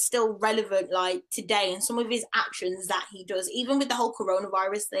 and it's still relevant like today, and some of his actions that he does, even with the whole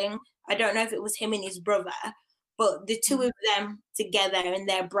coronavirus thing, I don't know if it was him and his brother, but the two of them together and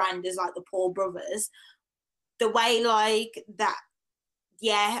their brand is like the Paul brothers. The way like that,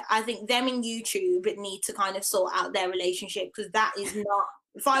 yeah, I think them and YouTube need to kind of sort out their relationship, because that is not,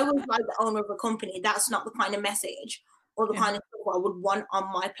 if I was like the owner of a company, that's not the kind of message or the kind of stuff I would want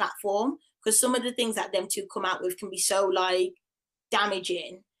on my platform, because some of the things that them two come out with can be so like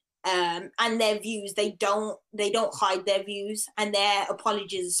damaging, and their views, they don't hide their views, and their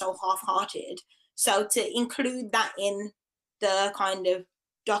apologies are so half-hearted. So to include that in the kind of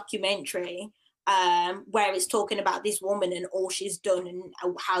documentary, where it's talking about this woman and all she's done and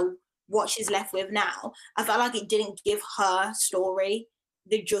what she's left with now, I felt like it didn't give her story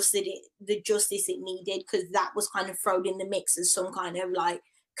the justice it needed, because that was kind of thrown in the mix as some kind of like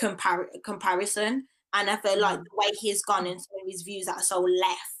comparison. And I feel like the way he's gone and some of his views that are so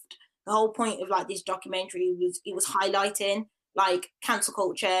left, the whole point of like this documentary was highlighting like cancel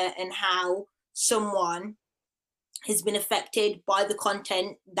culture and how someone has been affected by the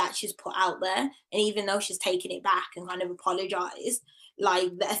content that she's put out there. And even though she's taken it back and kind of apologized,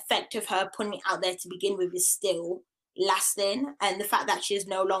 like the effect of her putting it out there to begin with is still lasting. And the fact that she's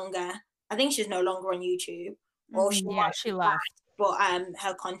no longer, I think she's no longer on YouTube, or she left, but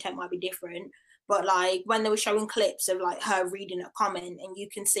her content might be different. But like when they were showing clips of like her reading a comment, and you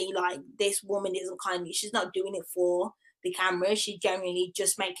can see like this woman isn't she's not doing it for the camera, she's genuinely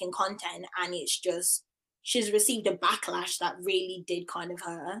just making content, and it's just, she's received a backlash that really did kind of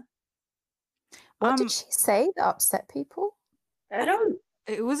hurt her. What did she say that upset people? I don't.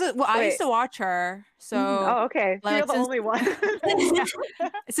 It was I used to watch her, so oh, okay. Like, you're the only one.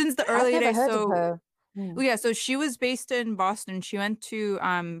 Since the early days. So of her. Well, yeah, so she was based in Boston. She went to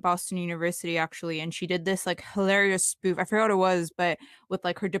Boston University actually, and she did this like hilarious spoof. I forgot what it was, but with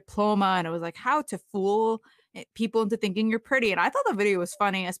like her diploma, and it was like how to fool people into thinking you're pretty. And I thought the video was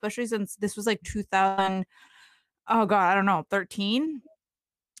funny, especially since this was like 2000. Oh God, I don't know, 13.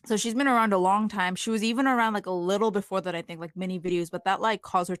 So she's been around a long time. She was even around like a little before that, I think, like mini videos, but that like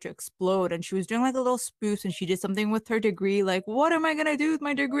caused her to explode. And she was doing like a little spoofs, and she did something with her degree, like, what am I gonna do with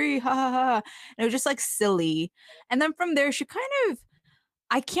my degree? Ha ha ha. And it was just like silly. And then from there, she kind of,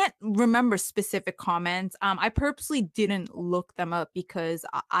 I can't remember specific comments. I purposely didn't look them up because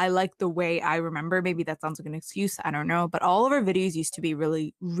I like the way I remember. Maybe that sounds like an excuse, I don't know. But all of her videos used to be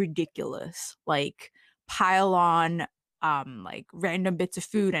really ridiculous, like pile on like random bits of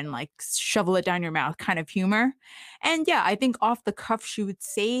food and like shovel it down your mouth kind of humor. And yeah, I think off the cuff she would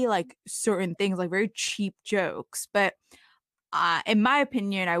say like certain things, like very cheap jokes, but in my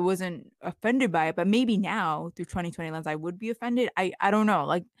opinion, I wasn't offended by it, but maybe now through 2020 lens, I would be offended. I don't know.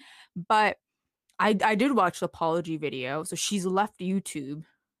 Like, but I did watch the apology video. So she's left YouTube,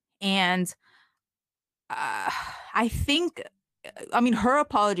 and I think, I mean, her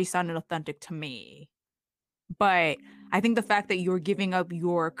apology sounded authentic to me, but I think the fact that you're giving up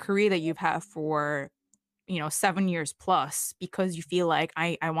your career that you've had for, 7 years plus because you feel like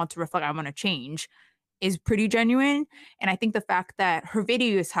I want to reflect, I want to change is pretty genuine. And I think the fact that her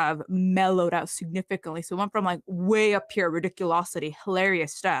videos have mellowed out significantly. So it went from like way up here, ridiculosity,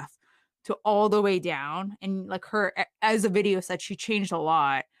 hilarious stuff, to all the way down. And like her, as the video said, she changed a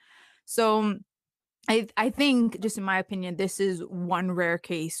lot. So I think, just in my opinion, this is one rare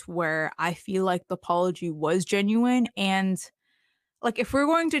case where I feel like the apology was genuine. And like, if we're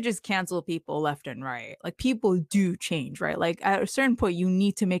going to just cancel people left and right, like people do change, right? Like at a certain point, you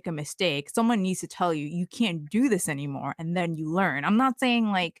need to make a mistake. Someone needs to tell you, you can't do this anymore. And then you learn. I'm not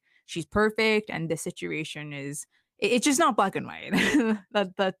saying like she's perfect and the situation is, it's just not black and white.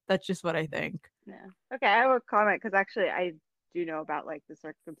 That's just what I think. Yeah. Okay, I have a comment because actually I do know about like the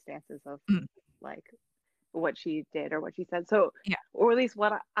circumstances of like what she did or what she said. So, yeah, or at least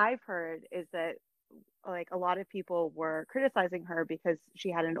what I've heard is that like a lot of people were criticizing her because she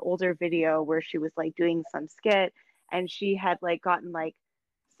had an older video where she was like doing some skit and she had like gotten like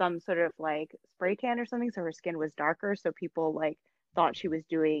some sort of like spray tan or something, so her skin was darker, so people like thought she was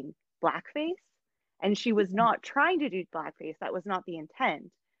doing blackface, and she was not trying to do blackface. That was not the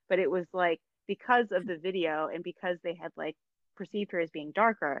intent, but it was like because of the video and because they had like perceived her as being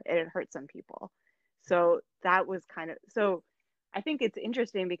darker, it had hurt some people. So that was kind of, so I think it's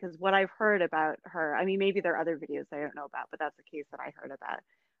interesting because what I've heard about her, I mean, maybe there are other videos I don't know about, but that's the case that I heard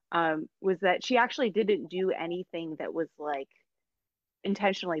about, was that she actually didn't do anything that was like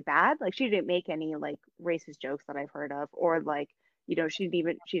intentionally bad. Like she didn't make any like racist jokes that I've heard of, or like, she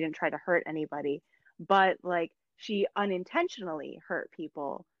didn't try to hurt anybody, but like she unintentionally hurt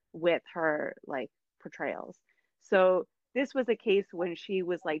people with her like portrayals. So this was a case when she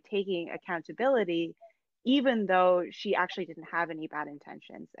was like taking accountability, even though she actually didn't have any bad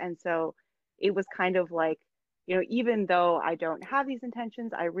intentions. And so it was kind of like, even though I don't have these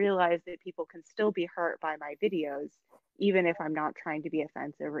intentions, I realize that people can still be hurt by my videos, even if I'm not trying to be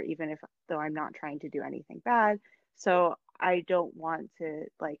offensive, or even though I'm not trying to do anything bad. So I don't want to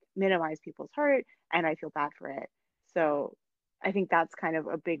like minimize people's hurt, and I feel bad for it. So I think that's kind of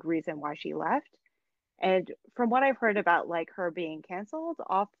a big reason why she left. And from what I've heard about like her being canceled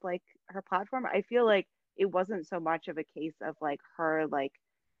off like her platform, I feel like it wasn't so much of a case of like her like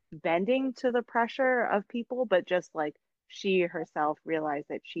bending to the pressure of people, but just like she herself realized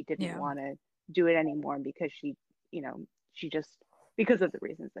that she didn't want to do it anymore because she just, because of the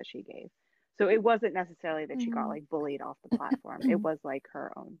reasons that she gave. So it wasn't necessarily that she got like bullied off the platform. It was like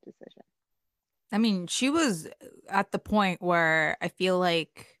her own decision. I mean, she was at the point where I feel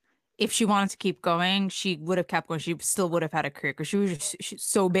like if she wanted to keep going, she would have kept going. She still would have had a career because she was she's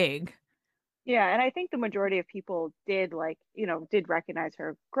so big. Yeah, and I think the majority of people did like, did recognize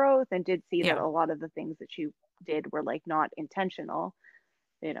her growth and did see that a lot of the things that she did were like not intentional,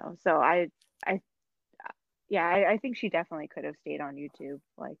 So I think she definitely could have stayed on YouTube.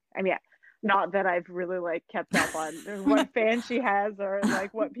 Like, I mean, not that I've really like kept up on what fans she has or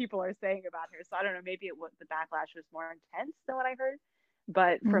like what people are saying about her. So I don't know, maybe the backlash was more intense than what I heard.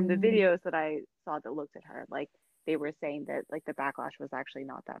 But from the videos that I saw that looked at her, like they were saying that like the backlash was actually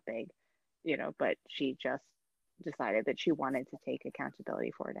not that big, but she just decided that she wanted to take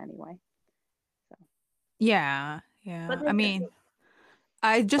accountability for it anyway. So yeah. I mean,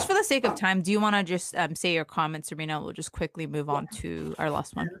 I just for the sake of time, do you want to just say your comments, Sabrina? We'll just quickly move on to our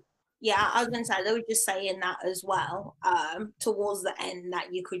last one. Yeah, I was going to say, they were just saying that as well, towards the end,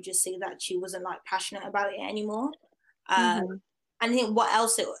 that you could just see that she wasn't like passionate about it anymore. I think what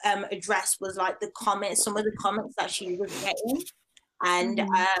else it addressed was like the comments, some of the comments that she was getting. And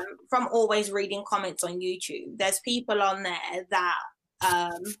from always reading comments on YouTube, there's people on there that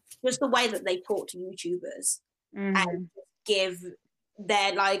just the way that they talk to YouTubers and give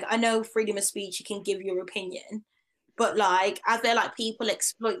their, like, I know freedom of speech, you can give your opinion, but like I feel like people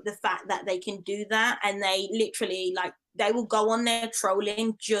exploit the fact that they can do that, and they literally like they will go on there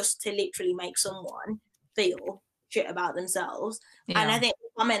trolling just to literally make someone feel shit about themselves. And I think the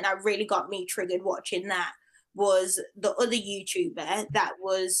comment that really got me triggered watching that was the other YouTuber that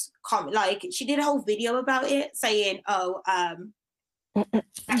was like she did a whole video about it saying,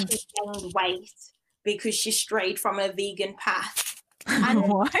 she's gained weight because she strayed from a vegan path. And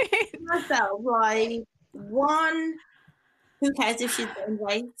What? myself, like, one, who cares if she's gained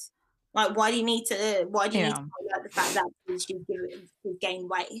weight? Like, why do you need to highlight the fact that she's gained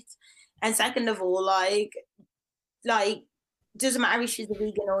weight? And second of all, like doesn't matter if she's a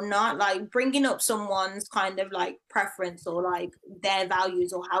vegan or not, like bringing up someone's kind of like preference or like their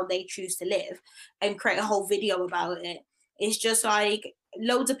values or how they choose to live and create a whole video about it. It's just like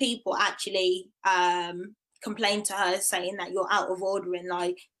loads of people actually complained to her saying that you're out of order and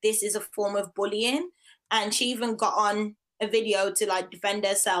like this is a form of bullying. And she even got on a video to like defend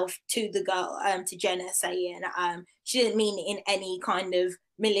herself to the girl, to Jenna, saying she didn't mean it in any kind of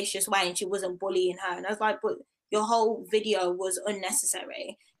malicious way and she wasn't bullying her. And I was like, but your whole video was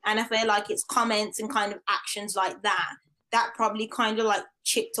unnecessary. And I feel like it's comments and kind of actions like that probably kind of like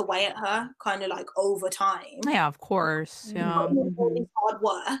chipped away at her kind of like over time. Yeah, of course. Yeah. All this hard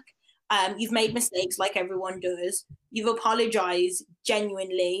work. You've made mistakes like everyone does. You've apologized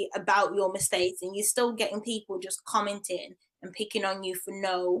genuinely about your mistakes and you're still getting people just commenting and picking on you for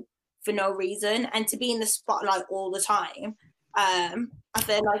no reason and to be in the spotlight all the time. I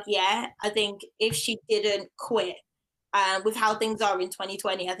feel like, I think if she didn't quit, with how things are in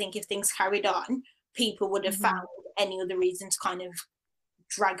 2020, I think if things carried on, people would have found any other reason to kind of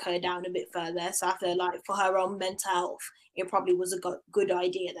drag her down a bit further. So I feel like for her own mental health, it probably was a good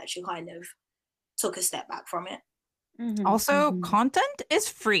idea that she kind of took a step back from it. Also, content is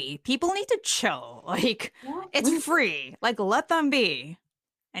free. People need to chill. Like, it's free. Like, let them be.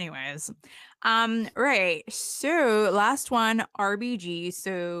 Anyways, right. So last one, RBG.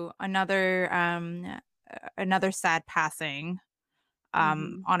 So another sad passing.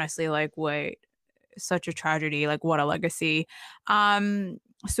 Honestly, like what such a tragedy, like what a legacy.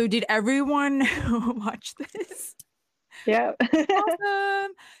 So did everyone watch this? Yeah.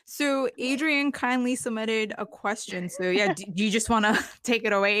 Awesome. So Adrian kindly submitted a question. So yeah, do you just want to take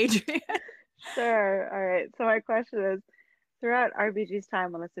it away, Adrian? Sure. All right. So my question is, throughout RBG's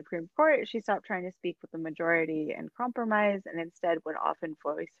time on the Supreme Court, she stopped trying to speak with the majority and compromise and instead would often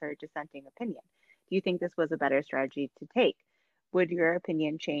voice her dissenting opinion. Do you think this was a better strategy to take? Would your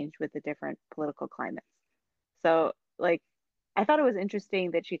opinion change with the different political climates? So, like, I thought it was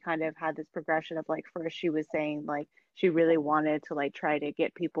interesting that she kind of had this progression of like, first she was saying like she really wanted to like try to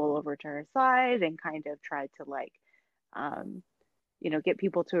get people over to her side and kind of tried to like, get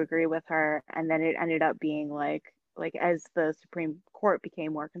people to agree with her. And then it ended up being like as the Supreme Court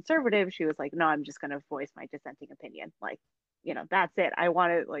became more conservative, she was like, no, I'm just going to voice my dissenting opinion. Like, that's it. I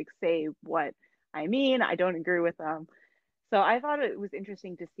want to like say what I mean. I don't agree with them. So I thought it was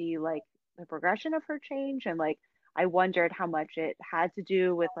interesting to see like the progression of her change. And like, I wondered how much it had to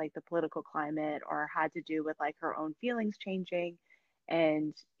do with like the political climate or had to do with like her own feelings changing.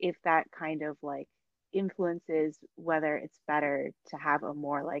 And if that kind of like influences whether it's better to have a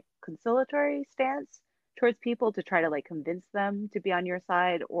more like conciliatory stance towards people to try to like convince them to be on your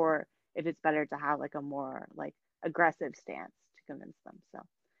side, or if it's better to have like a more like aggressive stance to convince them. So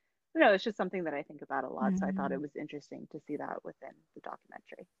it's just something that I think about a lot. So I thought it was interesting to see that within the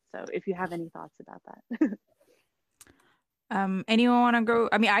documentary. So if you have any thoughts about that. Anyone want to go?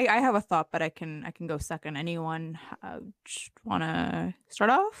 I mean, I have a thought, but I can go second. Anyone want to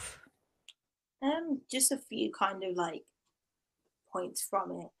start off? Just a few kind of like points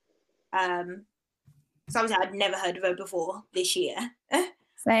from it. So obviously I'd never heard of her before this year.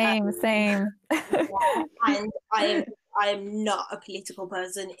 Same. And I am not a political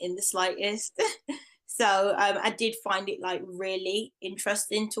person in the slightest. So I did find it like really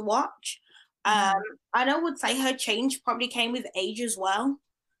interesting to watch. And I would say her change probably came with age as well,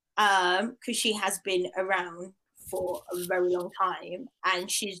 because she has been around for a very long time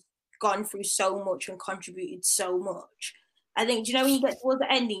and she's gone through so much and contributed so much. I think, when you get towards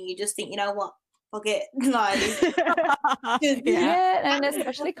the ending, you just think, you know what, fuck it. Like, and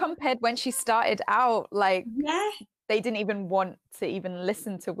especially compared when she started out, like they didn't even want to even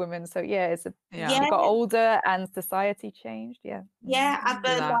listen to women. So she got older and society changed. I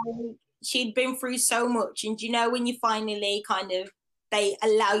felt like she'd been through so much, and when you finally kind of they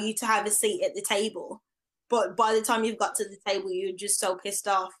allow you to have a seat at the table, but by the time you've got to the table, you're just so pissed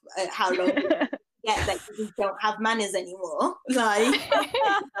off at how long that you don't have manners anymore. Like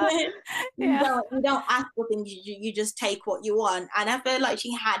you don't ask for things, you just take what you want. And I feel like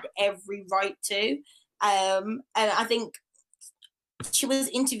she had every right to. And I think she was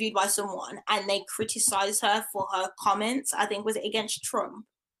interviewed by someone and they criticized her for her comments. I think was it against Trump?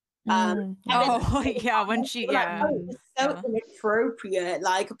 When she it's so inappropriate.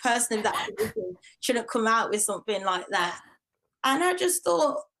 Like a person of that position shouldn't come out with something like that. And I just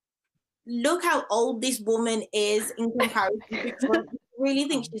thought, look how old this woman is in comparison to Trump. I really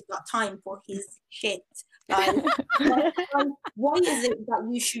think she's got time for his shit. Like, why is it that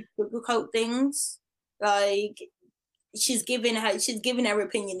you should sugarcoat things? Like, she's given her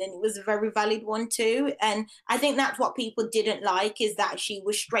opinion, and it was a very valid one too. And I think that's what people didn't like, is that she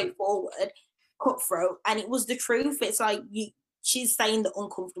was straightforward, cutthroat, and it was the truth. It's like she's saying the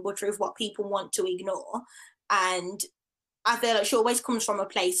uncomfortable truth, what people want to ignore. And I feel like she always comes from a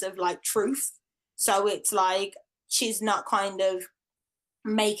place of like truth. So it's like she's not kind of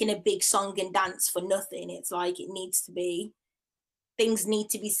making a big song and dance for nothing. It's like things need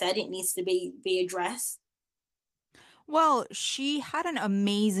to be said. It needs to be addressed. Well, she had an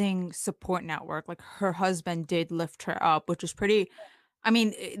amazing support network. Like, her husband did lift her up, which is pretty. I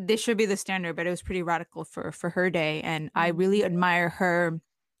mean, this should be the standard, but it was pretty radical for her day. And I really admire her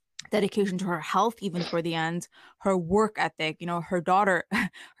dedication to her health, even toward the end, her work ethic. You know, her daughter,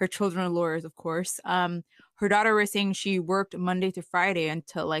 her children are lawyers, of course. Her daughter was saying she worked Monday to Friday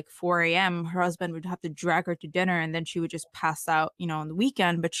until like 4 a.m. Her husband would have to drag her to dinner, and then she would just pass out, you know, on the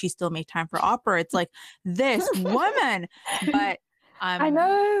weekend, but she still made time for opera. It's like, this woman. But I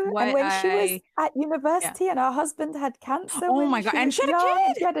know. And when she was at university and her husband had cancer. Oh my God. And she had a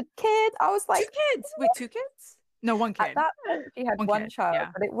kid. She had a kid. I was like, 2 kids. Wait, 2 kids? No, 1 kid. At that point, she had one child,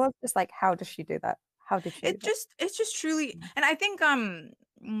 but it was just like, how does she do that? How did she? It's just truly, and I think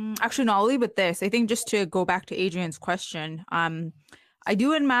actually, not only with this, I think, just to go back to Adrian's question, I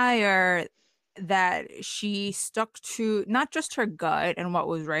do admire that she stuck to not just her gut and what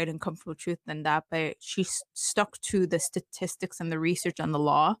was right and comfortable truth and that, but she stuck to the statistics and the research and the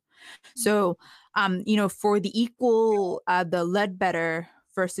law. So, you know, for the equal, the Ledbetter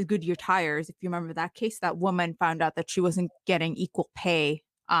versus Goodyear tires, if you remember that case, that woman found out that she wasn't getting equal pay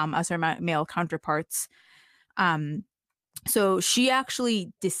as her male counterparts. So she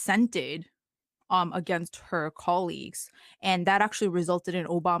actually dissented against her colleagues, and that actually resulted in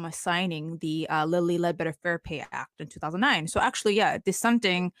Obama signing the Lilly Ledbetter Fair Pay Act in 2009. So actually, yeah,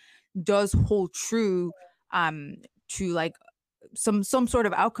 dissenting does hold true to like some sort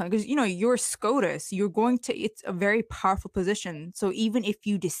of outcome, because, you know, you're SCOTUS, you're going to, it's a very powerful position. So even if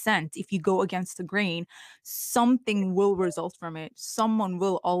you dissent, if you go against the grain, something will result from it. Someone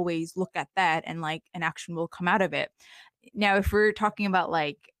will always look at that, and like an action will come out of it. Now, if we're talking about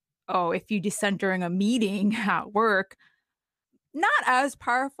like, oh, if you dissent during a meeting at work, not as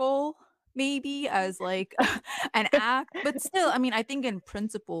powerful maybe as like an act, but still, I mean, I think in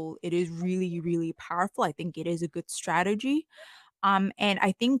principle it is really, really powerful. I think it is a good strategy. And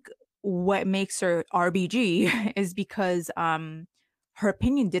I think what makes her RBG is because her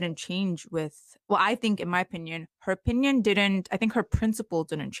opinion didn't change with, well, I think, in my opinion, her opinion didn't, I think her principle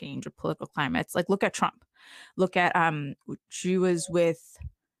didn't change with political climates. Like, look at Trump. Look at she was with,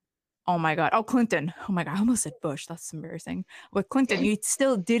 oh my God. Oh, Clinton. Oh my God. I almost said Bush. That's embarrassing. With Clinton, you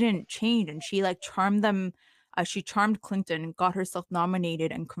still didn't change. And she like charmed them. She charmed Clinton, got herself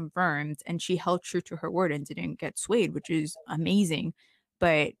nominated and confirmed, and she held true to her word and didn't get swayed, which is amazing.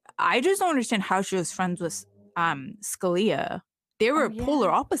 But I just don't understand how she was friends with Scalia. They were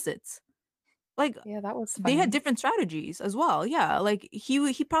polar opposites. Like, yeah, that was funny. They had different strategies as well. Yeah, like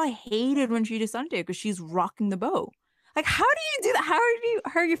he probably hated when she dissented because she's rocking the boat. Like, how do you do that?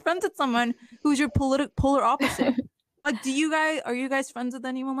 How are you friends with someone who's your polar opposite? Like, are you guys friends with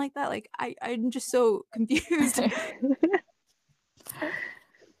anyone like that? Like, I'm just so confused.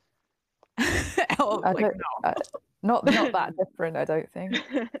 Not that different, I don't think.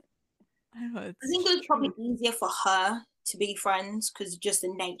 I think it was probably easier for her to be friends because just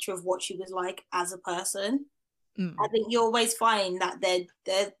the nature of what she was like as a person. I think you always find that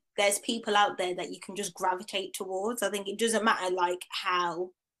there's people out there that you can just gravitate towards. I think it doesn't matter like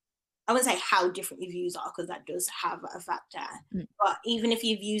how, I wouldn't say how different your views are, because that does have a factor. But even if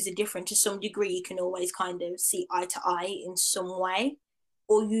your views are different to some degree, you can always kind of see eye to eye in some way,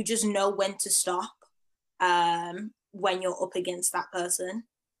 or you just know when to stop when you're up against that person.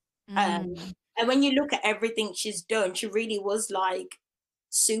 And when you look at everything she's done, she really was like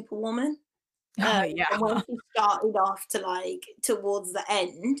Superwoman. When she started off to like towards the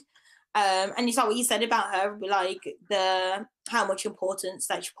end. And it's like what you said about her, like how much importance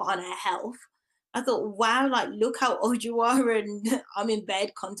that she put on her health. I thought, wow, like look how old you are, and I'm in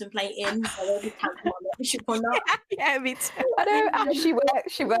bed contemplating whether to cancel my membership or not. Yeah, me too. I know, and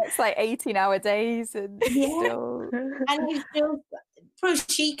she works like 18-hour days, and still. And it's still,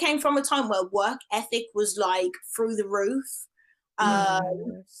 she came from a time where work ethic was like through the roof.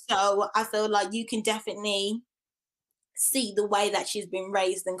 So I feel like you can definitely see the way that she's been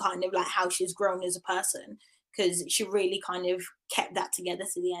raised and kind of like how she's grown as a person, because she really kind of kept that together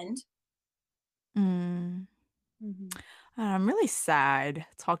to the end. Mm. I'm really sad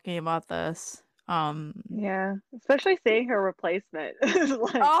talking about this. Yeah, especially seeing her replacement.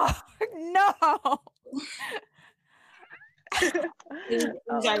 Like, Oh no.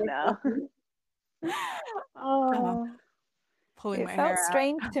 oh no. Oh. Pulling my It felt hair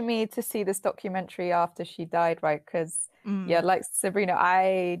strange to me to see this documentary after she died, right? Because yeah, out. like Sabrina,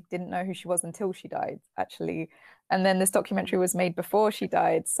 I didn't know who she was until she died, actually. And then this documentary was made before she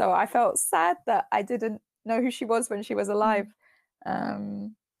died. So I felt sad that I didn't know who she was when she was alive.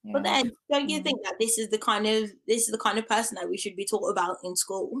 But Yeah. then, don't you think that this is the kind of person that we should be taught about in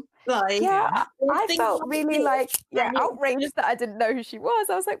school? Like, Yeah, there's I things felt like really this, like, yeah, and it's outraged just, that I didn't know who she was.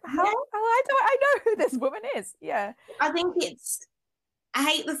 I was like, how yeah, don't I know who this woman is? Yeah. I think I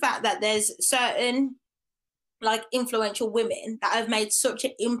hate the fact that there's certain like influential women that have made such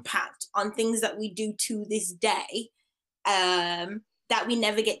an impact on things that we do to this day, that we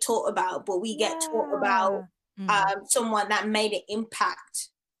never get taught about, but we get taught about someone that made an impact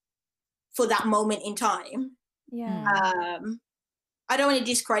for that moment in time. Yeah. I don't want to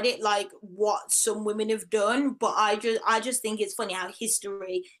discredit like what some women have done, but I just think it's funny how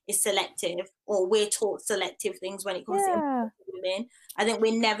history is selective, or we're taught selective things when it comes to women. I think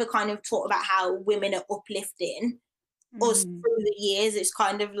we're never kind of taught about how women are uplifting us through the years. It's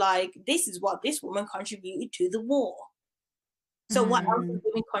kind of like, this is what this woman contributed to the war. So what else has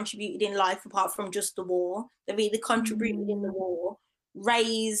women contributed in life apart from just the war? They've either contributed in the war,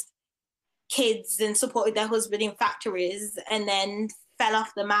 raised kids and supported their husband in factories, and then fell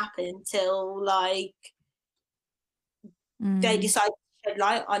off the map until like they decided to shed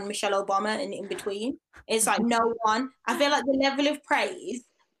light on Michelle Obama and in between. It's like no one. I feel like the level of praise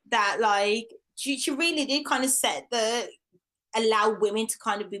that like she really did kind of allow women to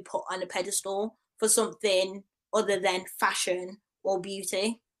kind of be put on a pedestal for something other than fashion or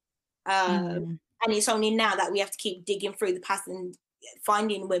beauty. And it's only now that we have to keep digging through the past and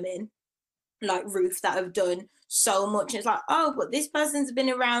finding women like Ruth that have done so much. It's like, oh, but this person's been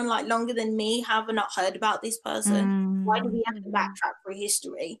around like longer than me. Have I not heard about this person? Why do we have to backtrack through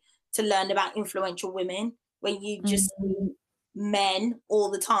history to learn about influential women when you just see men all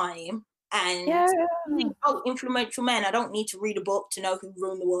the time? And you think, oh, influential men, I don't need to read a book to know who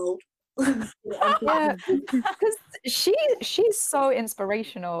ruined the world. Yeah, because she's so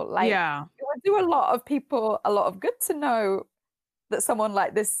inspirational. Like, Yeah. it would do a lot of people a lot of good to know that someone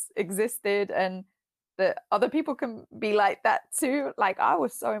like this existed and that other people can be like that too. Like, I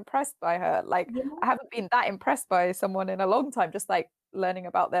was so impressed by her. Like, I haven't been that impressed by someone in a long time. Just like learning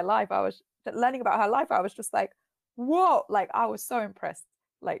about their life, I was learning about her life. I was just like, whoa! Like, I was so impressed.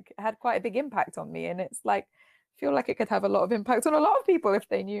 Like, it had quite a big impact on me, and it's like, I feel like it could have a lot of impact on a lot of people if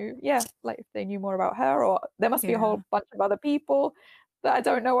they knew, like if they knew more about her. Or there must be a whole bunch of other people that I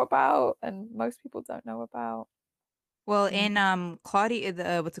don't know about, and most people don't know about. Well, in Claudia,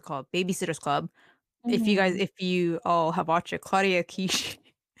 the what's it called, Babysitter's Club. If you all have watched it, Claudia Kishi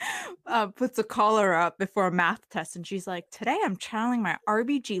puts a collar up before a math test, and she's like, "Today I'm channeling my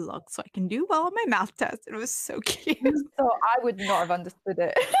RBG look so I can do well on my math test." And it was so cute. So I would not have understood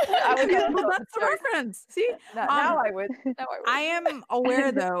it. Well, that's the reference. See, now I would. I am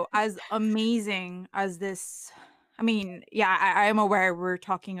aware, though, as amazing as this. I mean, yeah, I am aware we're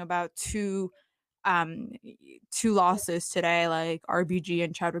talking about two losses today, like RBG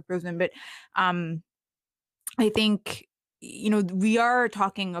and Chadwick Boseman, but I think, we are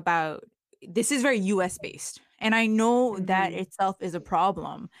talking about, this is very US based, and I know that itself is a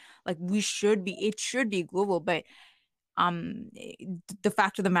problem. Like, it should be global, but the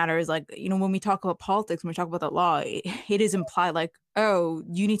fact of the matter is, like, when we talk about politics, when we talk about the law, it is implied like, oh,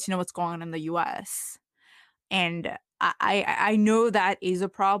 you need to know what's going on in the US. And I know that is a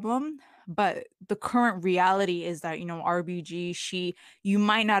problem, but the current reality is that, RBG, you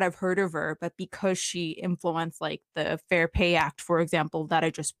might not have heard of her, but because she influenced like the Fair Pay Act, for example, that I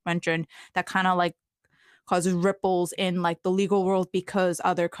just mentioned, that kind of like causes ripples in like the legal world, because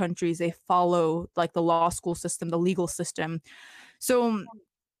other countries, they follow like the law school system, the legal system. So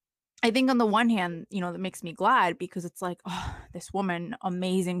I think on the one hand, that makes me glad, because it's like, oh, this woman,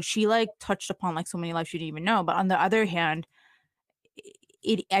 amazing. She like touched upon like so many lives you didn't even know. But on the other hand,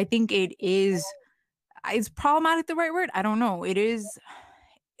 I think is problematic the right word? I don't know. It is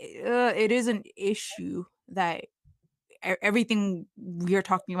an issue that everything we are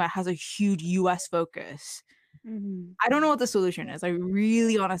talking about has a huge US focus. I don't know what the solution is. I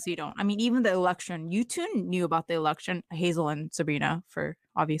really honestly don't. I mean, even the election, you two knew about the election, Hazel and Sabrina, for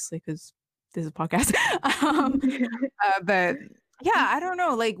obviously, because this is a podcast. But yeah, I don't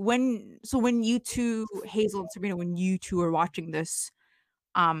know. Like when you two, Hazel and Sabrina, when you two are watching this,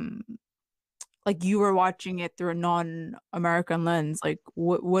 like you were watching it through a non-American lens, like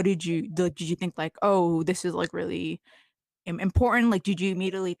what did you think like, oh, this is like really important? Like, did you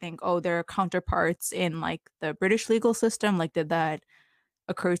immediately think, oh, there are counterparts in like the British legal system? Like, did that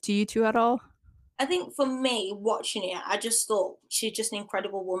occur to you two at all? I think for me, watching it, I just thought she's just an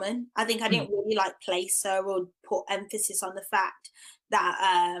incredible woman. I think I didn't really like place her or put emphasis on the fact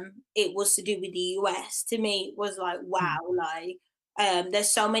that it was to do with the US. To me, it was like, wow, like there's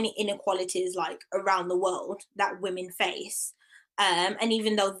so many inequalities like around the world that women face. And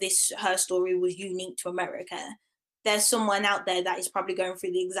even though her story was unique to America, there's someone out there that is probably going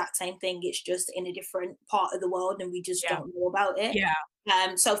through the exact same thing. It's just in a different part of the world and we just don't know about it. Yeah.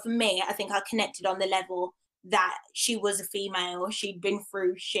 So for me, I think I connected on the level that she was a female, she'd been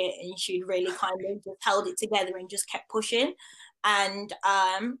through shit and she'd really kind of just held it together and just kept pushing. And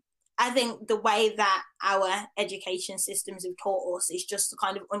I think the way that our education systems have taught us is just to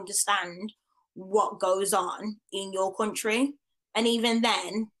kind of understand what goes on in your country. And even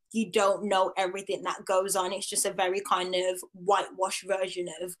then, you don't know everything that goes on. It's just a very kind of whitewashed version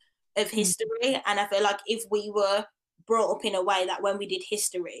of history. And I feel like if we were brought up in a way that when we did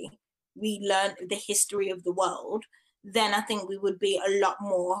history, we learned the history of the world, then I think we would be a lot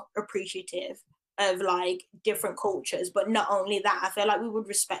more appreciative of like different cultures. But not only that, I feel like we would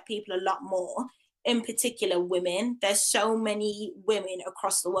respect people a lot more, in particular women. There's so many women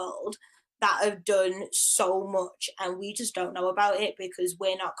across the world that have done so much and we just don't know about it because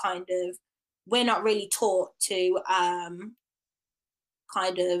we're not really taught to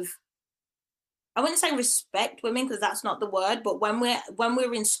kind of, I wouldn't say respect women because that's not the word, but when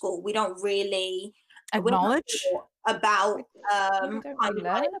we're in school, we don't really acknowledge about we don't really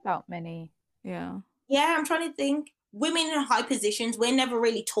learn about many. Yeah, I'm trying to think. Women in high positions, we're never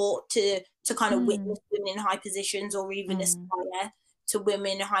really taught to kind of witness women in high positions or even aspire to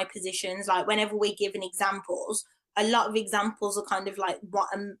women in high positions. Like whenever we're given examples, a lot of examples are kind of like what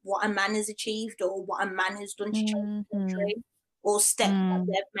a man has achieved or what a man has done to change the country or steps that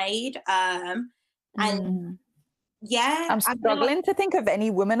they've made. And yeah, I'm struggling to think of any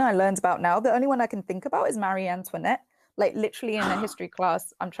woman I learned about now. The only one I can think about is Marie Antoinette. Like literally in a history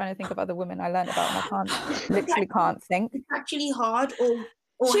class, I'm trying to think of other women I learned about and I can't think. It's actually hard.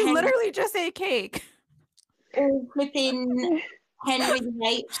 Or she literally just ate cake. Or flipping Henry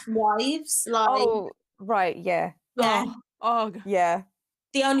VIII's wives. Like, oh, right, yeah. Oh, yeah.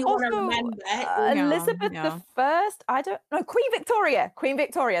 The only one I remember Elizabeth the First. I don't know. Queen Victoria. Queen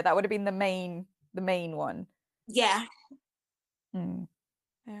Victoria. That would have been the main one. Yeah.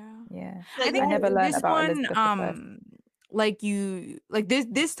 Yeah. I think I never learned this about one, Elizabeth I. like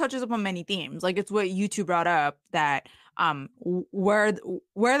this touches upon many themes. Like it's what you two brought up that where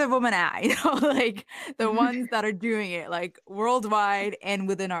the women at, you know, like the ones that are doing it like worldwide and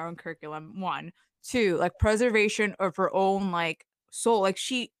within our own curriculum. 1, 2, like preservation of her own like soul. Like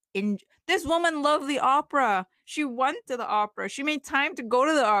this woman loved the opera. She went to the opera. She made time to go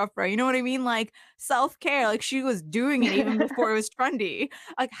to the opera. You know what I mean? Like self-care. Like she was doing it even before it was trendy.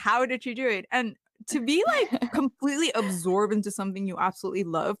 Like how did she do it? And to be like completely absorbed into something you absolutely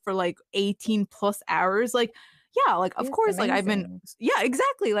love for like 18 plus hours, like yeah, like of course, amazing. Like I've been, yeah,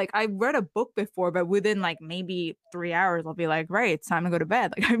 exactly. Like I've read a book before, but within like maybe 3 hours, I'll be like, right, it's time to go to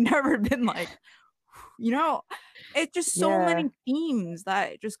bed. Like I've never been like, you know, it's just so many themes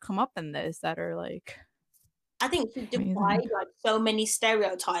that just come up in this that are like, I think she defied like so many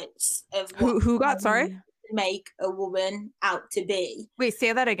stereotypes of who got sorry make a woman out to be. Wait,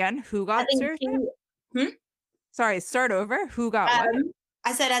 say that again. Who got sorry, start over. Who got what?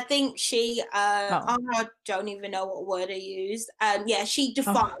 I said, I think she, I don't even know what word I used. Yeah, she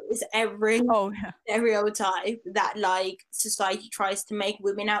defies every stereotype that like society tries to make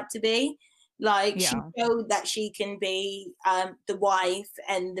women out to be. Like she showed that she can be the wife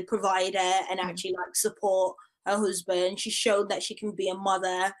and the provider and actually like support her husband. She showed that she can be a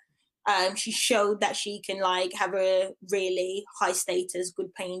mother. She showed that she can like have a really high status,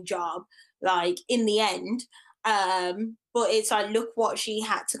 good paying job. Like in the end. But it's like, look what she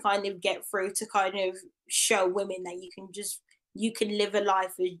had to kind of get through to kind of show women that you can live a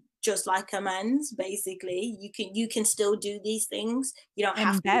life just like a man's. Basically, you can still do these things. You don't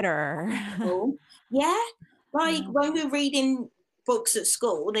have better. Yeah, like when we're reading books at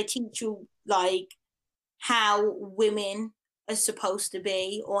school, they teach you like how women are supposed to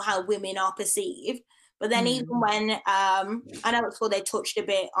be or how women are perceived. But then even when I know at school they touched a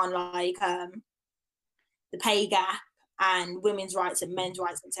bit on like the pay gap and women's rights and men's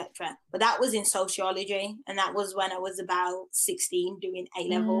rights, etc. But that was in sociology, and that was when I was about 16 doing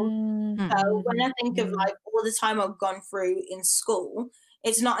A-level. So when I think of like all the time I've gone through in school,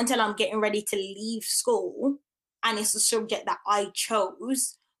 It's not until I'm getting ready to leave school and it's a subject that I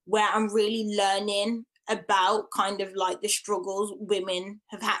chose where I'm really learning about kind of like the struggles women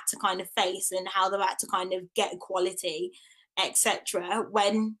have had to kind of face and how they've had to kind of get equality, etc.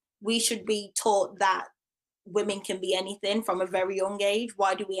 When we should be taught that women can be anything from a very young age.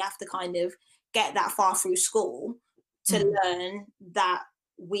 Why do we have to kind of get that far through school to learn that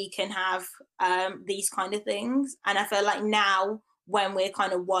we can have these kind of things? And I feel like now when we're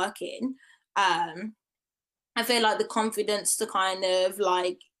kind of working, I feel like the confidence to kind of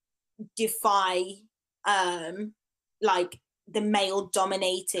like defy like the male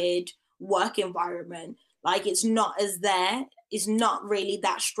dominated work environment, like it's not really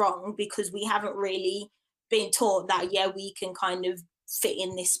that strong because we haven't really been taught that we can kind of fit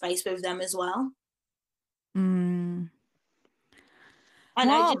in this space with them as well. And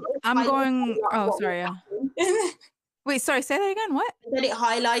well, I'm going wait, sorry, say that again. What? That it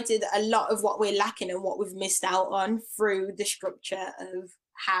highlighted a lot of what we're lacking and what we've missed out on through the structure of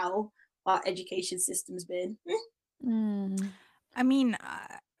how our education system's been. I mean,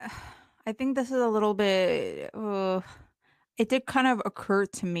 I think this is a little bit it did kind of occur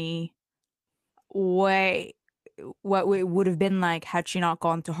to me what it would have been like had she not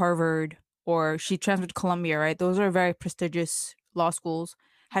gone to Harvard or she transferred to Columbia, right? Those are very prestigious law schools.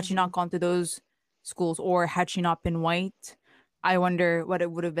 Had she not gone to those schools, or had she not been white, I wonder what it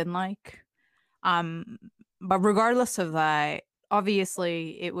would have been like. But regardless of that,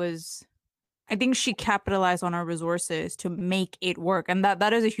 obviously it was, I think she capitalized on our resources to make it work. And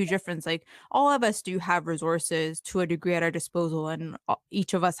that is a huge difference. Like, all of us do have resources to a degree at our disposal, and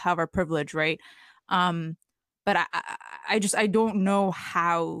each of us have our privilege, right? But I don't know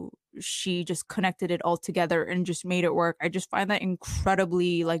how she just connected it all together and just made it work. I just find that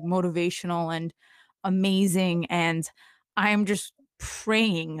incredibly like motivational and amazing. And I'm just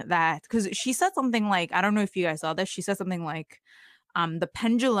praying that, because she said something like, I don't know if you guys saw this, she said something like, the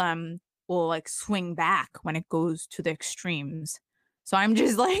pendulum will like swing back when it goes to the extremes. So I'm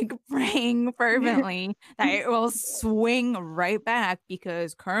just like praying fervently that it will swing right back,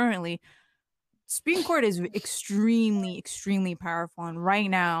 because currently Supreme Court is extremely, extremely powerful. And right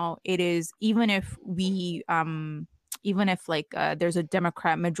now it is, even if there's a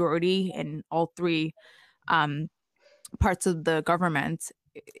Democrat majority in all three parts of the government,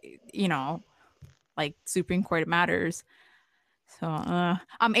 you know, like Supreme Court matters. So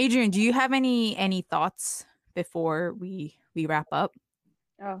Adrian, do you have any thoughts before we wrap up?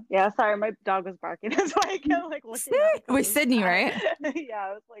 Oh yeah, sorry, my dog was barking. That's why I kept like looking at with Sydney, right? Yeah,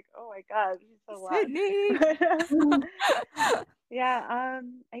 I was like, oh my god, she's so loud. Sydney. Yeah,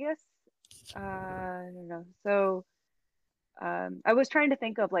 I guess I don't know. So I was trying to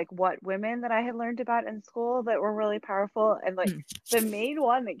think of like what women that I had learned about in school that were really powerful, and like the main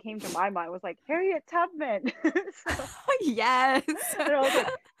one that came to my mind was like Harriet Tubman. Yes. And I was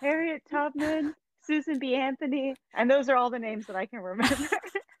like Harriet Tubman, Susan B. Anthony, and those are all the names that I can remember.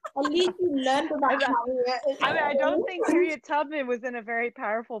 At least you learned about Harriet. I mean, I don't think Harriet Tubman was in a very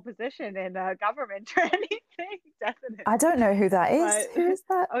powerful position in government or anything. Definitely. I don't know who that is. Who is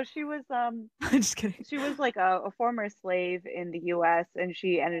that? Oh, she was I'm just kidding. She was like a former slave in the U.S. and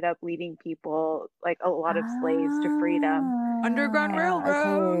she ended up leading people, like a lot of slaves, to freedom. Underground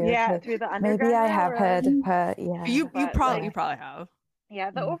Railroad. Okay. Yeah, through the Underground Maybe I Railroad. have heard of her. Yeah. You probably have.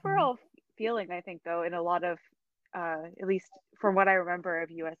 Yeah, the overall feeling, I think, though, in a lot of at least from what I remember of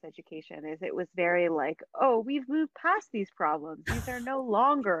U.S. education, is it was very like, oh, we've moved past these problems. These are no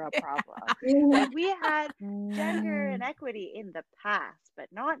longer a problem. Like, we had gender inequity in the past, but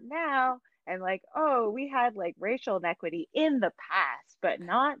not now. And like, oh, we had like racial inequity in the past, but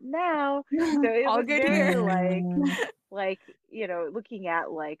not now. So it was very like, you know, looking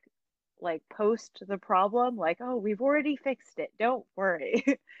at like post the problem, like, oh, we've already fixed it. Don't worry.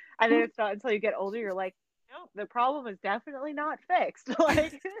 And then it's not until you get older, you're like, no, the problem is definitely not fixed.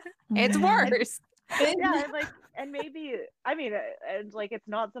 Like, it's worse. Yeah, and maybe, I mean, and like, it's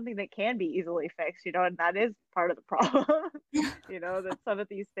not something that can be easily fixed, you know, and that is part of the problem. You know, that some of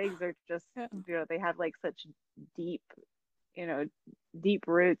these things are just, you know, they have like such deep, you know, deep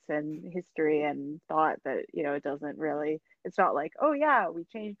roots and history and thought that, you know, it doesn't really, it's not like, oh yeah, we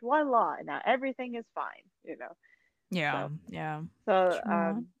changed one law and now everything is fine, you know.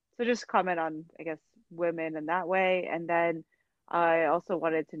 So just comment on, I guess, women in that way. And then I also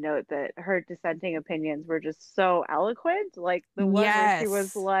wanted to note that her dissenting opinions were just so eloquent. Like the one where she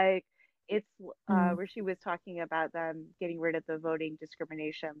was like, it's where she was talking about them getting rid of the voting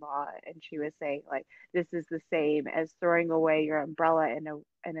discrimination law, and she was saying like, this is the same as throwing away your umbrella in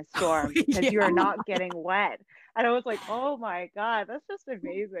a storm because you are not getting wet. And I was like, oh my God, that's just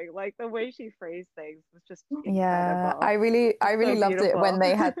amazing. Like the way she phrased things was just incredible. Yeah, I really loved beautiful. it when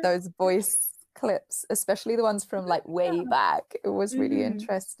they had those voice clips, especially the ones from like way back. It was really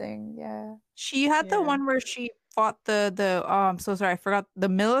interesting. Yeah. She had the one where she fought the I'm so sorry, I forgot, the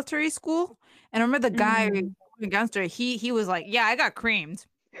military school. And I remember the guy against her, he was like, yeah, I got creamed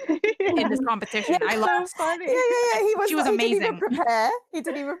in this competition. I lost. So funny. Yeah. She was amazing. He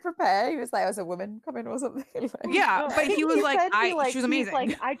didn't even prepare. He was like, I was a woman coming or something. Yeah, but he was like, she was amazing.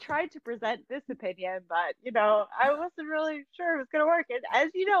 Like, I tried to present this opinion, but I wasn't really sure it was gonna work. And as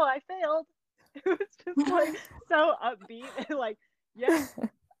you know, I failed. It was just like so upbeat and like, yeah.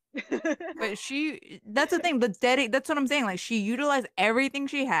 But that's the thing, that's what I'm saying. Like, she utilized everything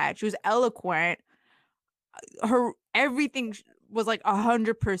she had. She was eloquent. Her everything was like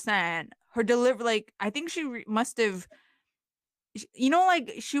 100%. Her delivery, like, I think she must have,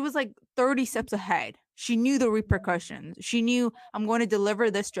 like, she was like 30 steps ahead. She knew the repercussions. She knew, I'm going to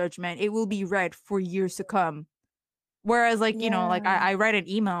deliver this judgment. It will be read for years to come. Whereas, like, like I write an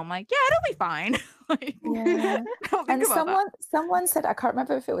email, I'm like, yeah, it'll be fine. Like, and someone said, I can't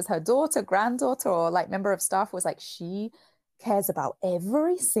remember if it was her daughter, granddaughter, or like member of staff, was like, she cares about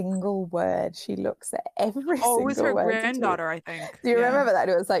every single word. She looks at every single word. Oh, it was her granddaughter, I think. Do you remember that?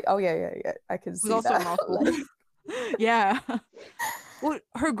 It was like, oh yeah, I can see that. Like, yeah. Well,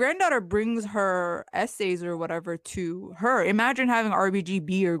 her granddaughter brings her essays or whatever to her. Imagine having RBG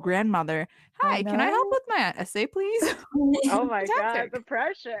be your grandmother. Hi, can I help with my essay, please? Oh my God, the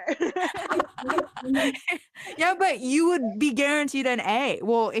pressure. Yeah, but you would be guaranteed an A.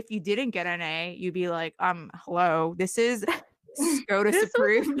 Well, if you didn't get an A, you'd be like, hello, this is SCOTUS this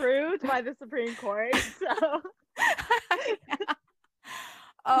approved. was approved by the Supreme Court. So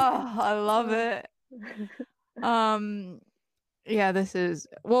oh, I love it. Yeah, this is,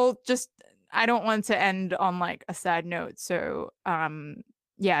 well, just, I don't want to end on like a sad note. So,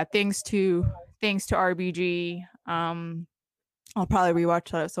 yeah, thanks to RBG. I'll probably rewatch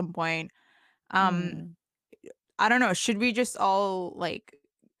that at some point. I don't know. Should we just all like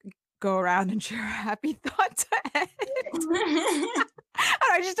go around and share a happy thought to end?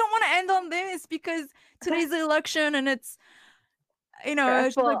 I just don't want to end on this because today's the election and it's,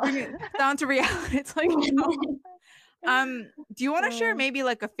 it's just like bring it down to reality. It's like, do you want to share maybe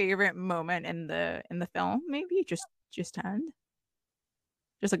like a favorite moment in the film? Maybe just end.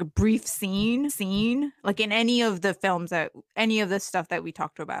 Just like a brief scene, like in any of the films any of the stuff that we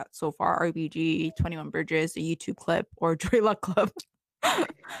talked about so far, RBG, 21 Bridges, a YouTube clip, or Joy Luck Club.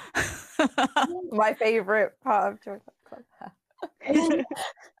 My favorite part of Joy Luck Club.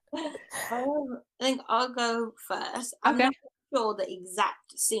 I think I'll go first. I'm not sure the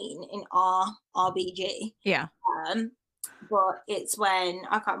exact scene in RBG. Yeah. But it's when,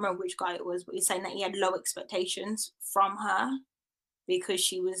 I can't remember which guy it was, but he's saying that he had low expectations from her because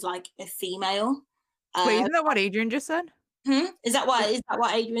she was like a female. Wait, isn't that what Adrian just said? Is that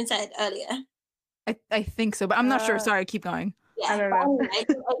what Adrian said earlier? I think so, but I'm not sure. Sorry, keep going. Yeah, anyway,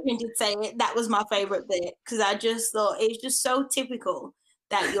 Adrian did say it. That was my favorite bit because I just thought it's just so typical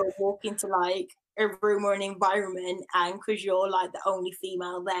that you're walking to like a room or an environment, and because you're like the only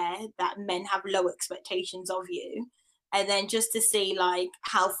female there, that men have low expectations of you. And then just to see like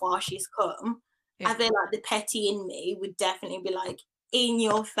how far she's come, I feel like the petty in me would definitely be like, in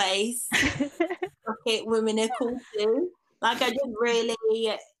your face. Okay, women are cool too. Like I just really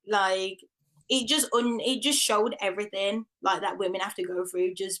like it just showed everything like that women have to go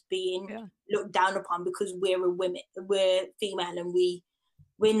through, just being looked down upon because we're female and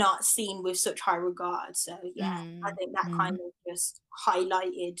we're not seen with such high regard. So yeah, I think that kind of just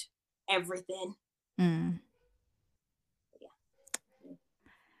highlighted everything. Who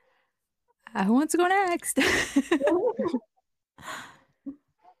wants to go next?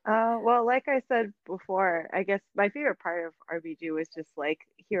 Well, like I said before, I guess my favorite part of RBG was just like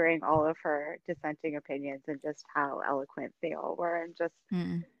hearing all of her dissenting opinions and just how eloquent they all were, and just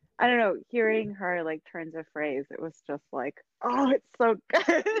I don't know, hearing her like turns of phrase, it was just like, oh, it's so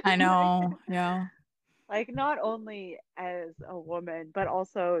good. I know, yeah. Like not only as a woman, but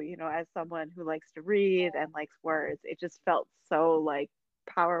also, as someone who likes to read and likes words, it just felt so like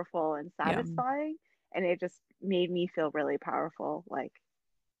powerful and satisfying, and it just made me feel really powerful, like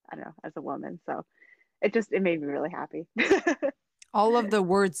I don't know, as a woman. So it made me really happy. all of the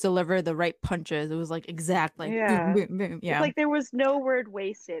words deliver the right punches. It was like exact, like boom, Yeah. boom, boom. It's Yeah. like there was no word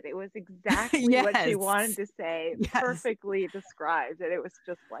wasted. It was exactly what she Yes. wanted to say, Yes. perfectly described. And it was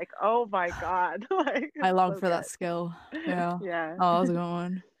just like, oh my God. Like, I it's long so for that good. skill. Yeah. Yeah. Oh, that was a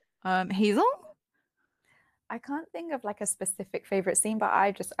good one. Hazel? I can't think of like a specific favorite scene, but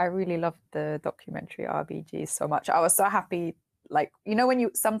I really loved the documentary RBG so much. I was so happy, like, you know, when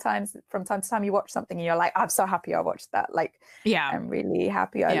you sometimes from time to time you watch something and you're like, I'm so happy I watched that. Like, Yeah. I'm really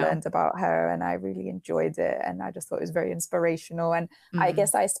happy I learned about her and I really enjoyed it. And I just thought it was very inspirational. And I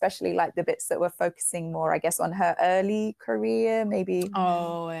guess I especially like the bits that were focusing more, I guess, on her early career, maybe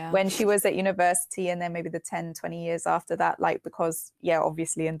when she was at university, and then maybe the 10, 20 years after that, like, because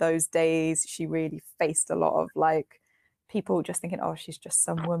obviously in those days she really faced a lot of like people just thinking, oh, she's just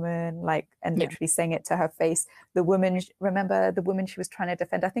some woman, like, and literally saying it to her face. The woman, remember the woman she was trying to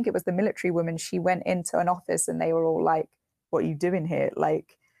defend, I think it was the military woman, she went into an office and they were all like, what are you doing here?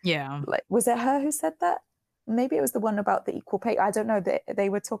 Like, like, was it her who said that? Maybe it was the one about the equal pay. I don't know. They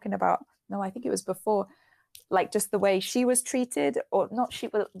were talking about, no, I think it was before, like just the way she was treated, or not she,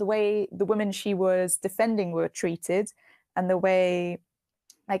 but the way the women she was defending were treated, and the way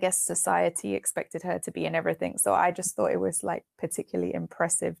I guess society expected her to be and everything. So I just thought it was like particularly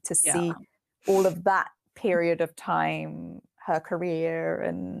impressive to see all of that period of time, her career,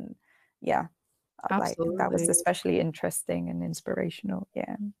 and like that was especially interesting and inspirational.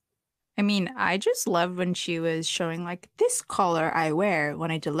 Yeah. I mean, I just love when she was showing like, this collar I wear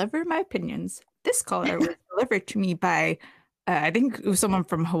when I deliver my opinions. This collar was delivered to me by, I think it was someone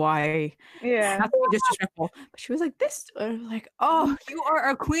from Hawaii. Yeah. Not to be disrespectful, but she was like, this, like, oh, you are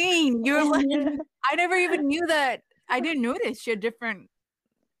a queen. You're like, I never even knew that. I didn't notice she had different,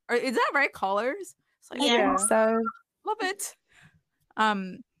 or is that right? Collars? It's like, Yeah. So love it.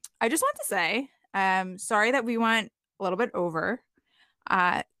 I just want to say, sorry that we went a little bit over.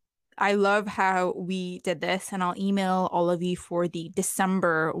 I love how we did this, and I'll email all of you for the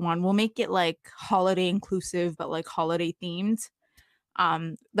December one. We'll make it like holiday inclusive, but like holiday themed,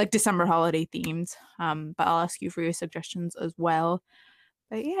 like December holiday themed. But I'll ask you for your suggestions as well.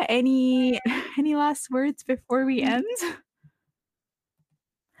 But yeah, any last words before we end?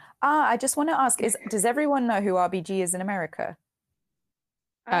 I just want to ask: does everyone know who RBG is in America?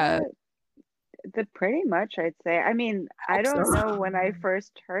 Pretty much, I'd say. I mean, I don't know when I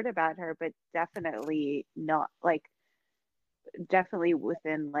first heard about her, but definitely not like definitely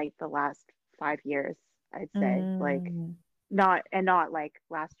within like the last 5 years, I'd say. Like not like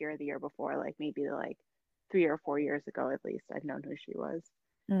last year or the year before, like maybe like 3 or 4 years ago at least, I've known who she was,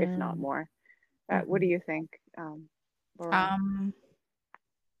 if not more. What do you think, Laura?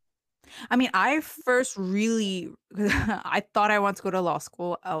 I mean, I first really I thought I wanted to go to law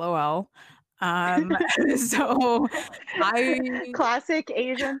school, LOL. So classic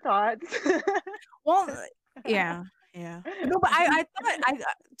Asian thoughts. Well, yeah. No, but I thought,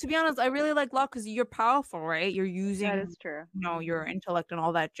 to be honest, I really like law because you're powerful, right? You're using, that is true, your intellect and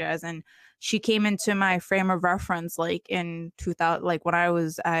all that jazz. And she came into my frame of reference like in 2000, like when I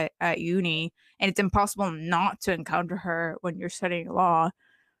was at uni, and it's impossible not to encounter her when you're studying law.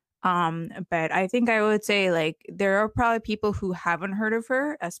 But I think I would say like there are probably people who haven't heard of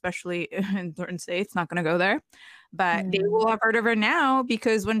her, especially in certain states, not gonna go there, but they will have heard of her now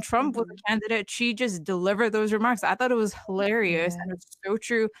because when Trump was a candidate, she just delivered those remarks. I thought it was hilarious and it's so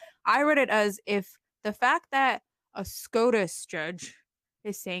true. I read it as if the fact that a SCOTUS judge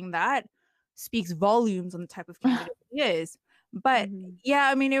is saying that speaks volumes on the type of candidate he is. But yeah,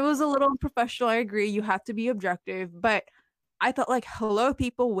 I mean, it was a little unprofessional. I agree. You have to be objective, but I thought like, hello,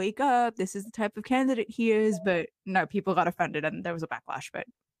 people, wake up. This is the type of candidate he is. But no, people got offended and there was a backlash, but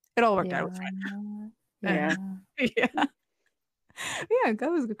it all worked out. It was fine. Yeah. Yeah,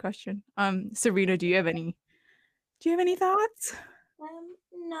 that was a good question. Serena, do you have any thoughts?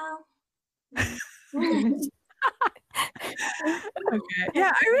 No. Okay.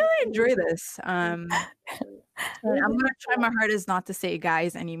 Yeah, I really enjoy this. I'm gonna try my hardest not to say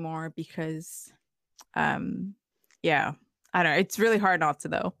guys anymore because yeah, I don't know, it's really hard not to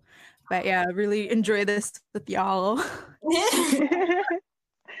though. But yeah, I really enjoy this with y'all.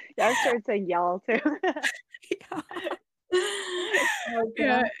 Yeah, I've started saying y'all too.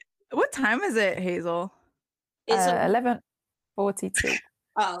 Yeah. What time is it, Hazel? It's 11:42.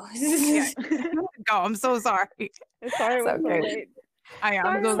 Oh. Go, I'm so sorry. Sorry, it was so late.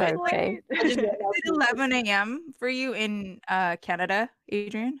 I'm so Sorry, okay. Is it 11 a.m. for you in Canada,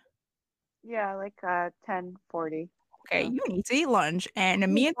 Adrian? Yeah, like 10:40. Okay, you need to eat lunch, and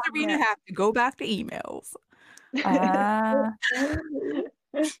me and Serena have to go back to emails.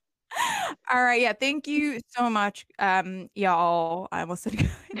 All right. Yeah. Thank you so much, y'all. I almost said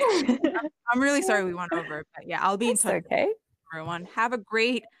I'm really sorry we went over, but yeah, I'll be in It's touch with okay. everyone. Have a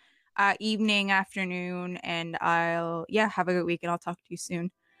great evening, afternoon, and have a good week, and I'll talk to you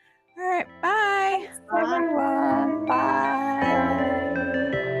soon. All right. Bye. Everyone. Bye.